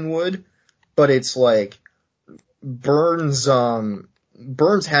Usman would, but it's like Burns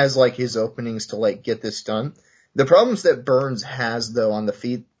Burns has like his openings to like get this done. The problems that Burns has though on the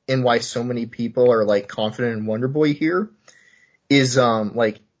feet and why so many people are like confident in Wonderboy here is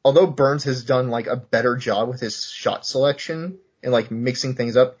like although Burns has done like a better job with his shot selection and like mixing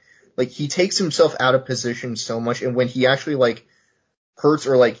things up, like he takes himself out of position so much and when he actually like hurts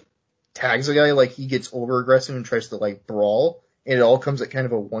or like tags a guy, like he gets over aggressive and tries to like brawl and it all comes at kind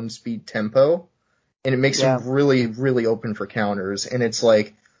of a one speed tempo and it makes Yeah. him really, really open for counters. And it's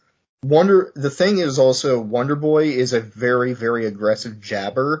like the thing is also Wonder Boy is a very, very aggressive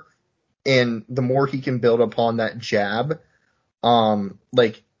jabber. And the more he can build upon that jab,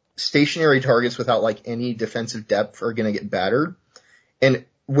 like stationary targets without like any defensive depth are going to get battered. And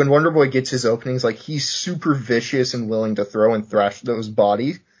when Wonder Boy gets his openings, like he's super vicious and willing to throw and thrash those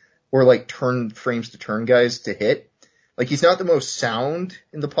bodies or like turn frames to turn guys to hit. Like he's not the most sound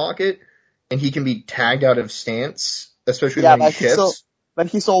in the pocket and he can be tagged out of stance, especially Yeah, when he shifts. but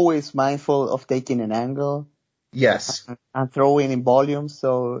he's always mindful of taking an angle Yes. and throwing in volume,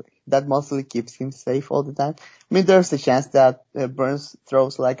 so that mostly keeps him safe all the time. I mean, there's a chance that Burns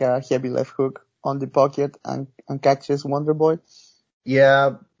throws like a heavy left hook on the pocket and catches Wonderboy.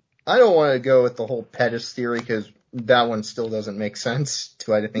 Yeah. I don't want to go with the whole Pettis theory because that one still doesn't make sense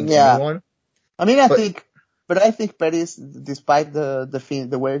to I think Yeah, anyone. I mean, But I think Pettis, despite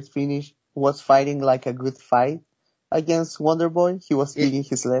the way it finished, was fighting like a good fight against Wonderboy. He was it, hitting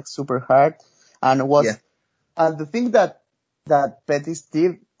his legs super hard and yeah. and the thing that Pettis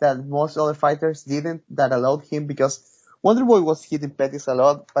did that most other fighters didn't, that allowed him, because Wonderboy was hitting Pettis a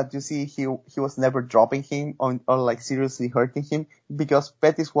lot, but you see he was never dropping him or like seriously hurting him because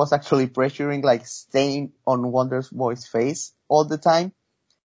Pettis was actually pressuring, like staying on Wonderboy's face all the time.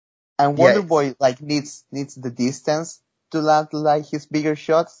 And Yeah. Wonderboy like needs the distance to land like his bigger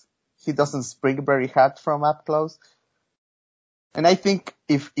shots. He doesn't spring very hard from up close. And I think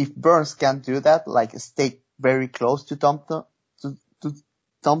if Burns can do that, like stay very close to Thompson, to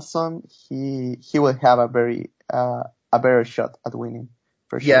Thompson, he will have a very a better shot at winning,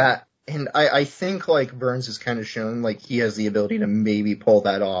 for sure. Yeah, and I think like Burns has kind of shown like he has the ability to maybe pull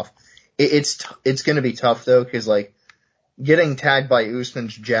that off. It's going to be tough though, because like getting tagged by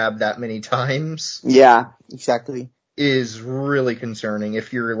Usman's jab that many times Yeah, exactly. is really concerning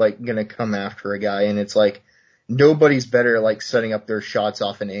if you're like going to come after a guy, and it's like nobody's better at like setting up their shots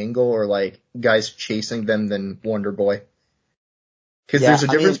off an angle or like guys chasing them than Wonder Boy. Because Yeah, there's a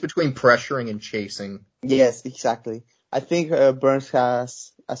I difference mean, between pressuring and chasing. yes, exactly. I think Burns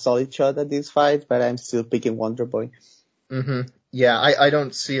has a solid shot at this fight, but I'm still picking Wonder Boy. Hmm. Yeah, I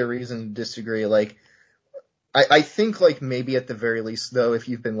don't see a reason to disagree. Like, I think like maybe at the very least though, if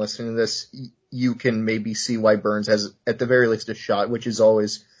you've been listening to this, you can maybe see why Burns has at the very least a shot, which is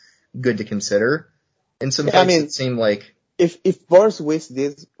always good to consider. In some Yeah, I fights that mean, seem like, if Burns wins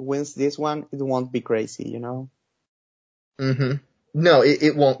this one, it won't be crazy, you know? hmm no,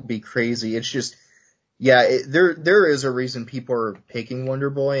 it won't be crazy. It's just, yeah, there is a reason people are picking Wonder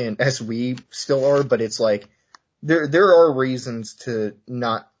Boy, and as we still are, but it's like there are reasons to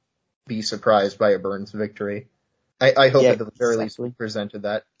not be surprised by a Burns victory. I hope Yeah, at the very least we exactly. presented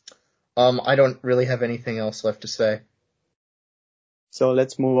that. I don't really have anything else left to say. So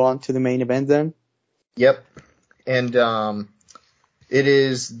let's move on to the main event then. Yep. And it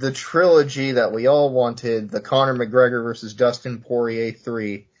is the trilogy that we all wanted, the Conor McGregor versus Dustin Poirier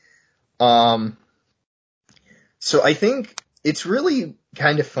 3. Um, so I think it's really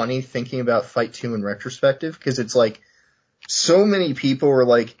kind of funny thinking about Fight 2 in retrospective, because it's like so many people were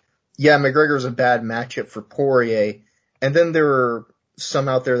like, yeah, McGregor's a bad matchup for Poirier. And then there are some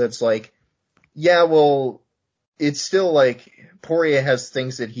out there that's like, yeah, well, it's still like Poirier has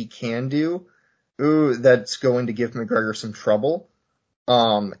things that he can do. Ooh, that's going to give McGregor some trouble.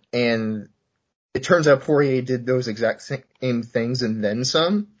 And it turns out Poirier did those exact same things and then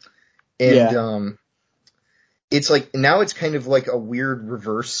some. And, Yeah. it's like, now it's kind of like a weird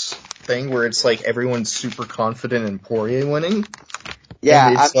reverse thing where it's like everyone's super confident in Poirier winning. And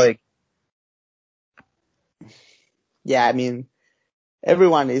Yeah, it's like, I mean,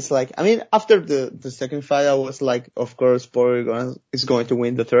 everyone is like, I mean, after the second fight, I was like, of course, Poirier is going to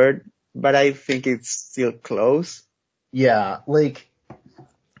win the third, but I think it's still close. yeah, like,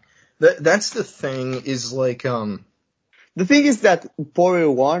 that's the thing is like, The thing is that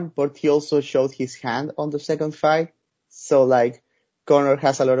Poirier won, but he also showed his hand on the second fight. So like, Conor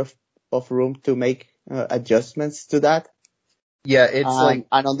has a lot of room to make adjustments to that. yeah, it's like,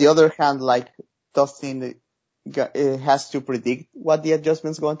 And on the other hand, like, Dustin has to predict what the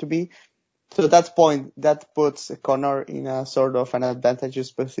adjustment's going to be. So that puts Conor in a sort of an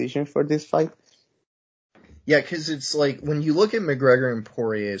advantageous position for this fight. yeah, cause it's like, when you look at McGregor and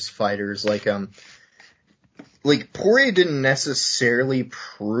Poirier's fighters, like Poirier didn't necessarily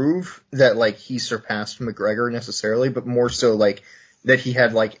prove that like he surpassed McGregor necessarily, but more so like that he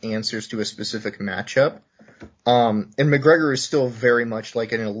had like answers to a specific matchup. And McGregor is still very much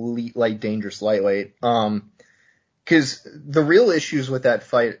like an elite, like dangerous lightweight. Cause the real issues with that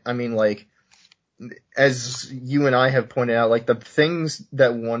fight, I mean, like, as you and I have pointed out, like the things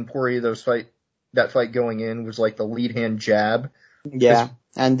that won Poirier that fight going in was like the lead hand jab. Cause Yeah,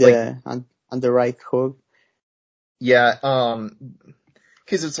 and like, the right hook. yeah,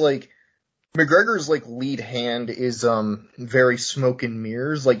 cause it's like, McGregor's like lead hand is very smoke and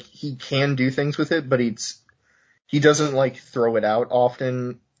mirrors. Like he can do things with it, but he doesn't like throw it out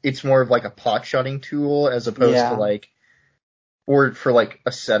often. It's more of like a pot shotting tool as opposed to Yeah, like, or for like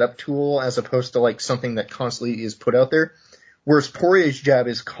a setup tool as opposed to like something that constantly is put out there. Whereas Poirier's jab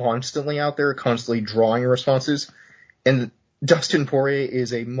is constantly out there, constantly drawing responses, and Dustin Poirier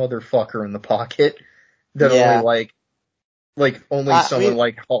is a motherfucker in the pocket that only yeah. like only I someone mean,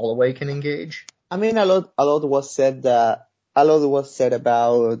 like Holloway can engage. a lot was said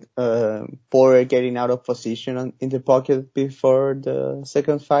about Poirier getting out of position in the pocket before the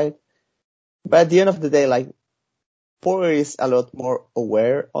second fight. But at the end of the day, like, Poirier is a lot more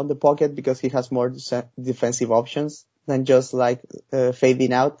aware on the pocket because he has more defensive options than just like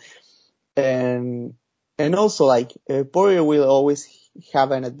fading out. And also like Poirier will always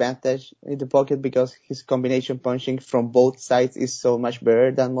have an advantage in the pocket because his combination punching from both sides is so much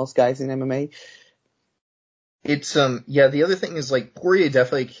better than most guys in MMA. It's yeah, the other thing is like Poirier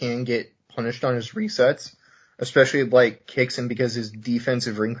definitely can get punished on his resets, especially like kicks him because his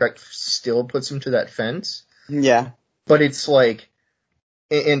defensive ring crack still puts him to that fence. Yeah, But it's like,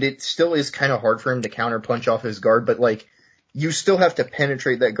 and it still is kind of hard for him to counter punch off his guard, but like you still have to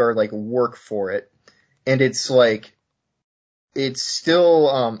penetrate that guard, like work for it. And it's like, it's still,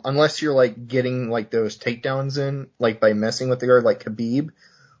 unless you're like getting like those takedowns in, like by messing with the guard, like Khabib,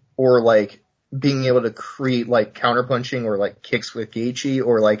 or like being able to create like counterpunching or like kicks with Gaethje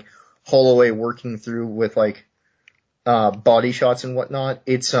or like Holloway working through with like body shots and whatnot.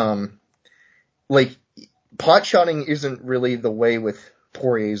 It's like pot shotting isn't really the way with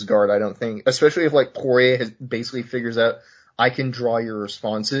Poirier's guard, I don't think. Especially if like Poirier basically figures out I can draw your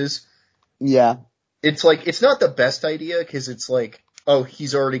responses. Yeah. It's like it's not the best idea because it's like, oh,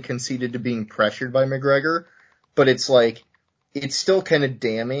 he's already conceded to being pressured by McGregor, but it's like it's still kind of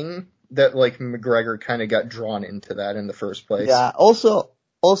damning that like McGregor kind of got drawn into that in the first place. Yeah.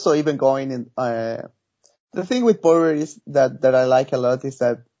 Also even going in, the thing with Poirier is that I like a lot is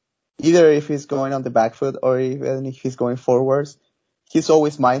that either if he's going on the back foot or even if he's going forwards, he's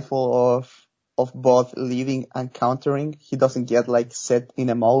always mindful of both leading and countering. He doesn't get like set in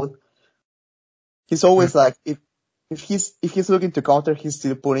a mode. He's always like, if he's looking to counter, he's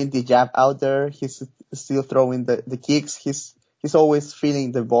still putting the jab out there. He's still throwing the kicks. He's always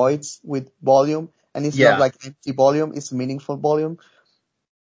filling the voids with volume, and it's not Yeah. like empty volume. It's meaningful volume.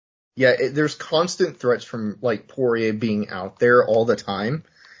 Yeah, there's constant threats from like Poirier being out there all the time.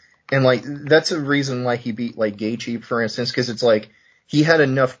 And like that's a reason why he beat like Gaethje, for instance, because it's like he had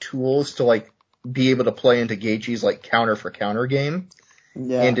enough tools to like be able to play into Gaethje's like counter for counter game.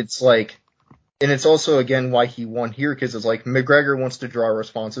 And Yeah. it's like, and it's also again why he won here, because it's like McGregor wants to draw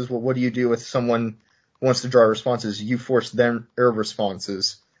responses. Well, what do you do if someone wants to draw responses? You force their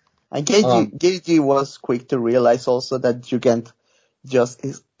responses. And Gagey was quick to realize also that you can't just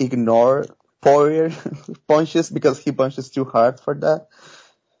ignore Poirier punches because he punches too hard for that.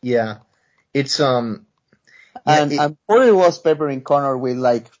 Yeah, it's yeah, And Poirier was peppering Conor with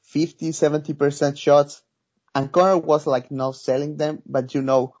like 50-70% shots, and Conor was like not selling them, but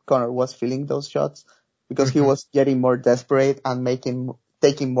Conor was feeling those shots because he mhm. was getting more desperate and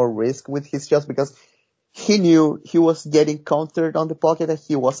taking more risk with his shots because he knew he was getting countered on the pocket and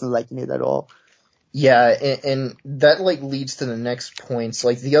he wasn't liking it at all. Yeah, and that like leads to the next points.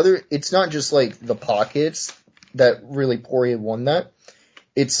 Like the other, it's not just like the pockets that really Poirier won that.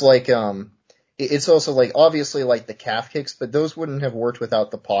 It's like it's also like obviously like the calf kicks, but those wouldn't have worked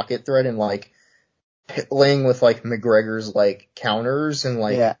without the pocket threat and like laying with like McGregor's like counters and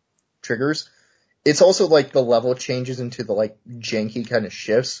like Yeah. triggers. It's also like the level changes into the like janky kind of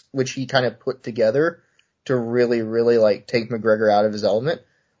shifts, which he kind of put together to really, really like take McGregor out of his element,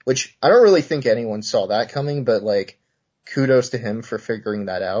 which I don't really think anyone saw that coming, but like kudos to him for figuring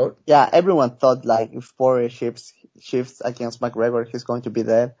that out. Yeah, everyone thought like if Poirier shifts against McGregor, he's going to be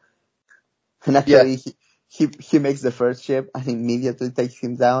dead. And Yeah. actually, he makes the first shift and immediately takes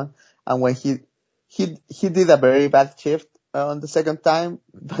him down. And when he did a very bad shift on the second time,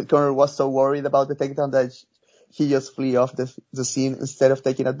 but Conor was so worried about the takedown that he just flee off the scene instead of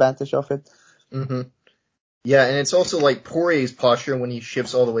taking advantage of it. hmm Yeah, and it's also like Poirier's posture when he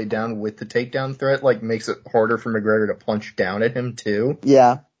shifts all the way down with the takedown threat, like makes it harder for McGregor to punch down at him too.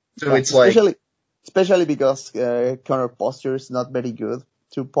 Yeah, So yeah, it's like, especially because Conor posture is not very good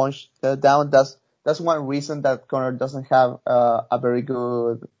to punch down. That's one reason that Conor doesn't have a very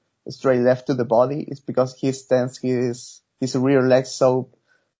good straight left to the body. It's because he stands his rear leg so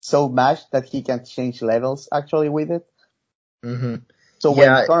mashed that he can change levels actually with it. hmm So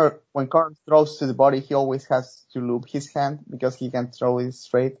yeah, when Conor throws to the body, he always has to loop his hand because he can throw it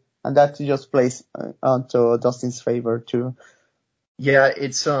straight, and that just plays onto Dustin's favor too. yeah,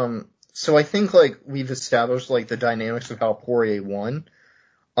 it's so I think like we've established like the dynamics of how Poirier won.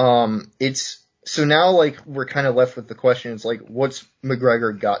 It's so now like we're kind of left with the question. It's like, what's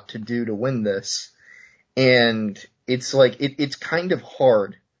McGregor got to do to win this? And it's like it's kind of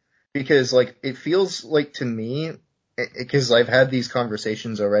hard because like it feels like to me, because I've had these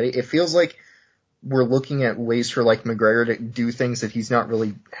conversations already. It feels like we're looking at ways for like McGregor to do things that he's not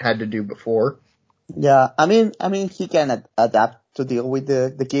really had to do before. Yeah, I mean, he can adapt to deal with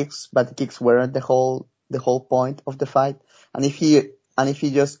the kicks, but the kicks weren't the whole point of the fight. And if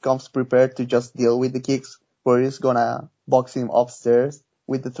he just comes prepared to just deal with the kicks, where he's gonna box him upstairs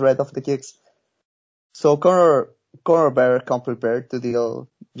with the threat of the kicks. So Conor better come prepared to deal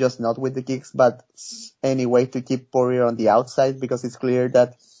just not with the kicks, but any way to keep Poirier on the outside because it's clear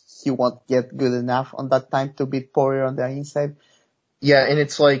that he won't get good enough on that time to beat Poirier on the inside. Yeah, and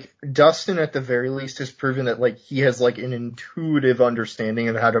it's like Dustin at the very least has proven that like he has like an intuitive understanding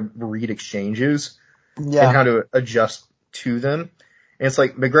of how to read exchanges and Yeah, how to adjust to them. And it's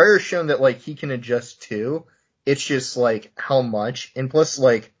like McGregor's shown that like he can adjust too. It's just like how much. And plus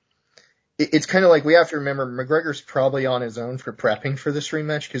like it's kind of like we have to remember McGregor's probably on his own for prepping for this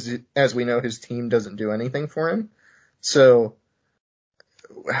rematch because as we know his team doesn't do anything for him. So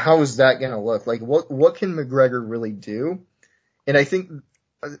how is that going to look? Like what can McGregor really do? And I think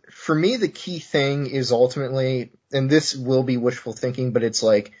for me, the key thing is ultimately, and this will be wishful thinking, but it's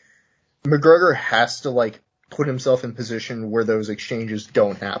like McGregor has to like put himself in position where those exchanges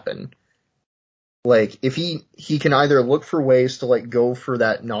don't happen. Like if he can either look for ways to like go for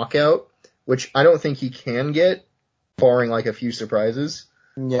that knockout, which I don't think he can get, barring like a few surprises.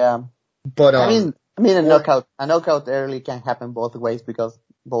 Yeah. But I mean, or a knockout early can happen both ways because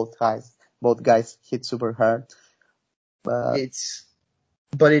both guys hit super hard. But it's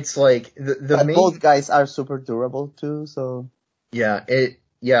but it's like the both main guys are super durable too. So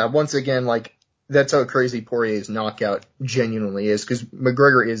once again like that's how crazy Poirier's knockout genuinely is because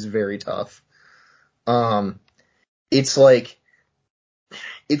McGregor is very tough. It's like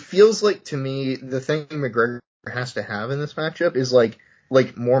it feels like to me the thing McGregor has to have in this matchup is like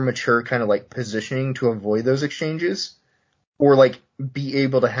more mature kind of like positioning to avoid those exchanges or like be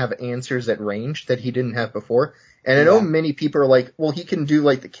able to have answers at range that he didn't have before. And I know yeah, many people are like, well, he can do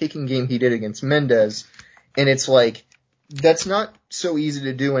like the kicking game he did against Mendez, and it's like that's not so easy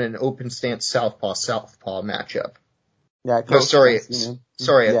to do in an open stance southpaw matchup. yeah, No, close sorry, stance, you mean?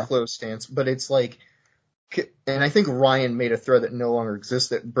 sorry, a Yeah, close stance, but it's like, and I think Ryan made a thread that no longer exists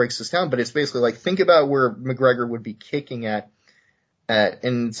that breaks this down, but it's basically like think about where McGregor would be kicking and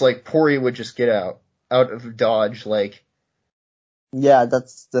it's like Poirier would just get out of dodge, like yeah.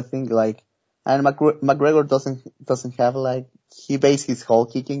 That's the thing. Like, and McGregor doesn't have like he based his whole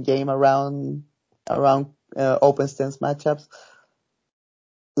kicking game around open stance matchups.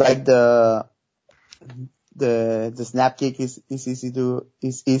 Like the snap kick is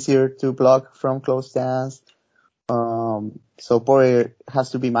easier to block from close stance. So Poirier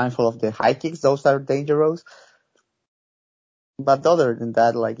has to be mindful of the high kicks; those are dangerous. But other than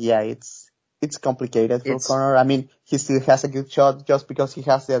that, like yeah, it's complicated for it's Conor. I mean, he still has a good shot just because he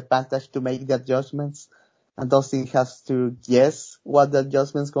has the advantage to make the adjustments, and Dustin has to guess what the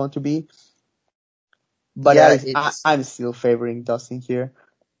adjustment's going to be. But yeah, I'm still favoring Dustin here.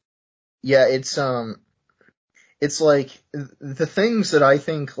 yeah, it's like the things that I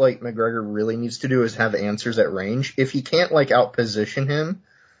think like McGregor really needs to do is have answers at range. If he can't like outposition him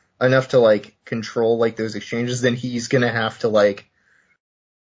enough to like control like those exchanges, then he's gonna have to like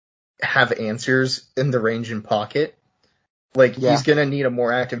have answers in the range and pocket. Like he's Yeah, gonna need a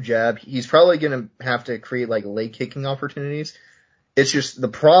more active jab. He's probably gonna have to create like leg kicking opportunities. It's just the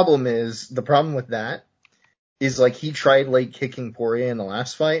problem with that is like he tried leg kicking Poirier in the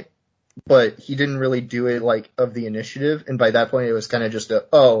last fight, but he didn't really do it like of the initiative. And by that point, it was kind of just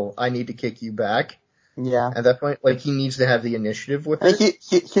I need to kick you back. yeah. At that point, like he needs to have the initiative with I mean,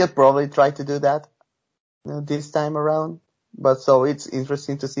 it. he'll probably try to do that, this time around. But so it's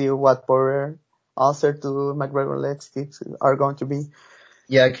interesting to see what Poirier answer to McGregor leg kicks are going to be.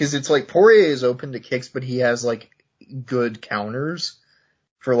 Yeah, because it's like Poirier is open to kicks, but he has like good counters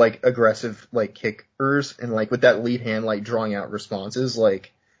for like aggressive like kickers, and like with that lead hand like drawing out responses,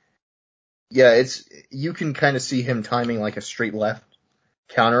 like yeah, it's you can kind of see him timing like a straight left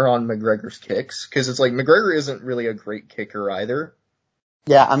counter on McGregor's kicks because it's like McGregor isn't really a great kicker either.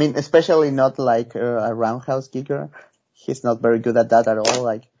 Yeah, I mean, especially not like a roundhouse kicker. He's not very good at that at all.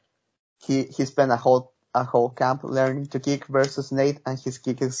 Like he spent a whole camp learning to kick versus Nate, and his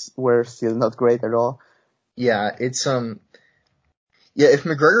kicks were still not great at all. Yeah, it's yeah, if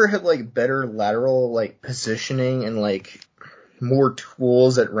McGregor had like better lateral like positioning and like more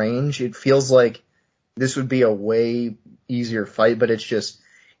tools at range, it feels like this would be a way easier fight, but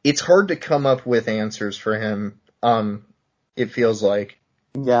it's hard to come up with answers for him. It feels like.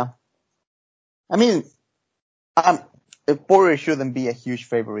 Yeah, I mean, um, Poirier shouldn't be a huge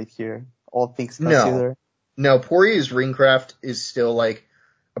favorite here, all things No. considered. No, Poirier's ring craft is still like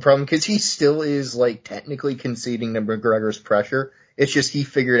a problem because he still is like technically conceding to McGregor's pressure. It's just he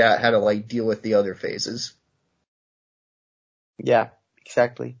figured out how to like deal with the other phases. Yeah,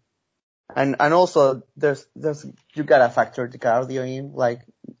 exactly. And also there's you gotta factor the cardio in. Like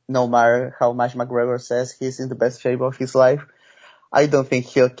no matter how much McGregor says he's in the best shape of his life, I don't think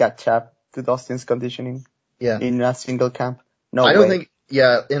he'll catch up to Dustin's conditioning Yeah. in a single camp. No I don't way. think,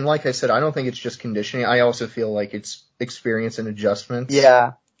 yeah, and like I said, I don't think it's just conditioning. I also feel like it's experience and adjustments.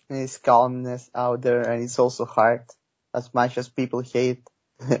 Yeah, his calmness out there, and it's also hard. As much as people hate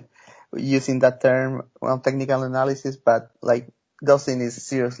using that term on technical analysis, but like Dustin is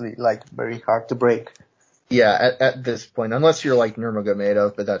seriously like very hard to break. Yeah, at this point, unless you're like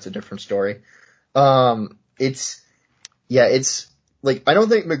Nurmagomedov, but that's a different story. It's, yeah, it's like, I don't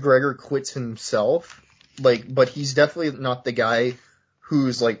think McGregor quits himself, like, but he's definitely not the guy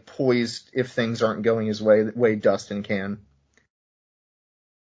who's like poised if things aren't going his way, the way Dustin can.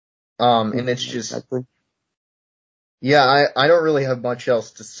 And it's just, Exactly. Yeah, I don't really have much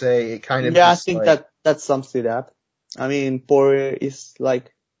else to say. It kind of Yeah, I just think like, that sums it up. I mean, Poirier is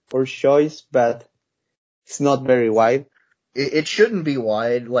like for choice, but it's not very wide. it shouldn't be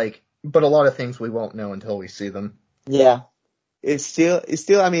wide, like, but a lot of things we won't know until we see them. Yeah, it's still.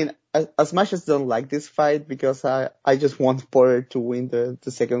 I mean, as much as I don't like this fight because I just want Poirier to win the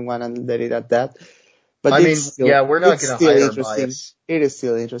second one and let it at that. But I mean, yeah, we're not it's gonna still hide our interesting. bias. It is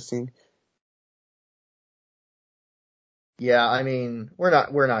still interesting. Yeah, I mean, we're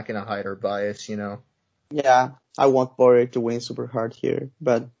not gonna hide our bias, you know. Yeah, I want Poirier to win super hard here,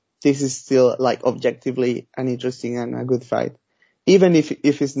 but this is still like objectively an interesting and a good fight, even if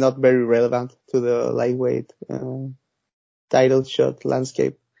it's not very relevant to the lightweight title shot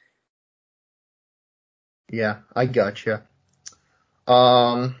landscape. Yeah, I gotcha.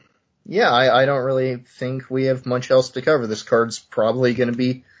 Um, yeah, I don't really think we have much else to cover. This card's probably gonna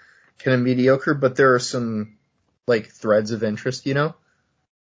be kind of mediocre, but there are some like threads of interest, you know.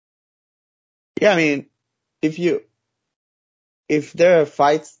 Yeah, I mean, if you if there are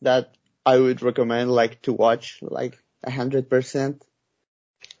fights that I would recommend like to watch like 100%,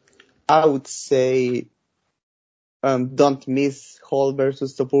 I would say don't miss Hall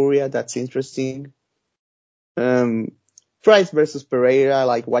versus Topuria. That's interesting. Um, Price versus Pereira,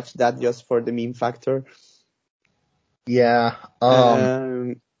 like watch that just for the meme factor. Yeah.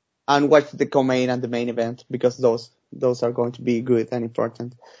 Um, and watch the co-main and the main event because those are going to be good and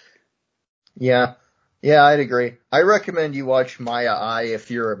important. Yeah. Yeah, I'd agree. I recommend you watch Maya Eye if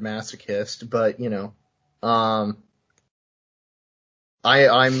you're a masochist, but you know, um,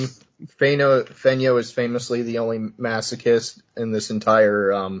 I'm Fenyo is famously the only masochist in this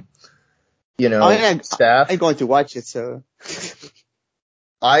entire you I know, mean, I'm staff. going to watch it, so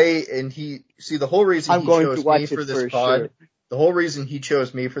And he see the whole reason I'm he going to chose me watch for it this for sure. pod. The whole reason he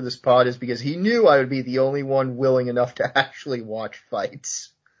chose me for this pod is because he knew I would be the only one willing enough to actually watch fights.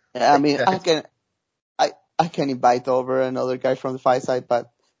 I Like mean, that. I can invite over another guy from the fight side, but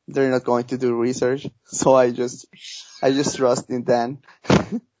they're not going to do research, so I just trust in Dan.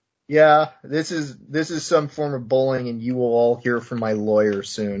 Yeah, this is some form of bullying, and you will all hear from my lawyer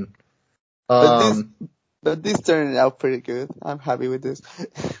soon. But this Um, but this turned out pretty good. I'm happy with this.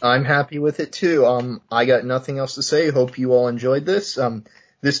 I'm happy with it too. I got nothing else to say. Hope you all enjoyed this.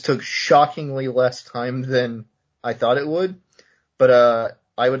 This took shockingly less time than I thought it would, but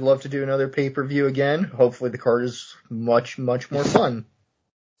I would love to do another pay-per-view again. Hopefully the card is much, much more fun.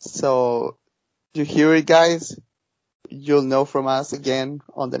 So you hear it, guys. You'll know from us again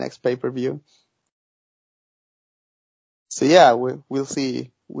on the next pay-per-view. So yeah, we'll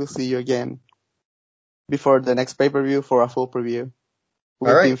see you again before the next pay-per-view for a full preview. All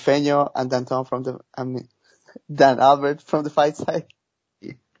We've been right. Feño and Dan Tom Dan Albert from the fight side.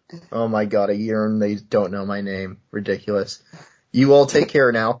 Oh my god, a year and they don't know my name. Ridiculous. You all take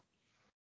care now.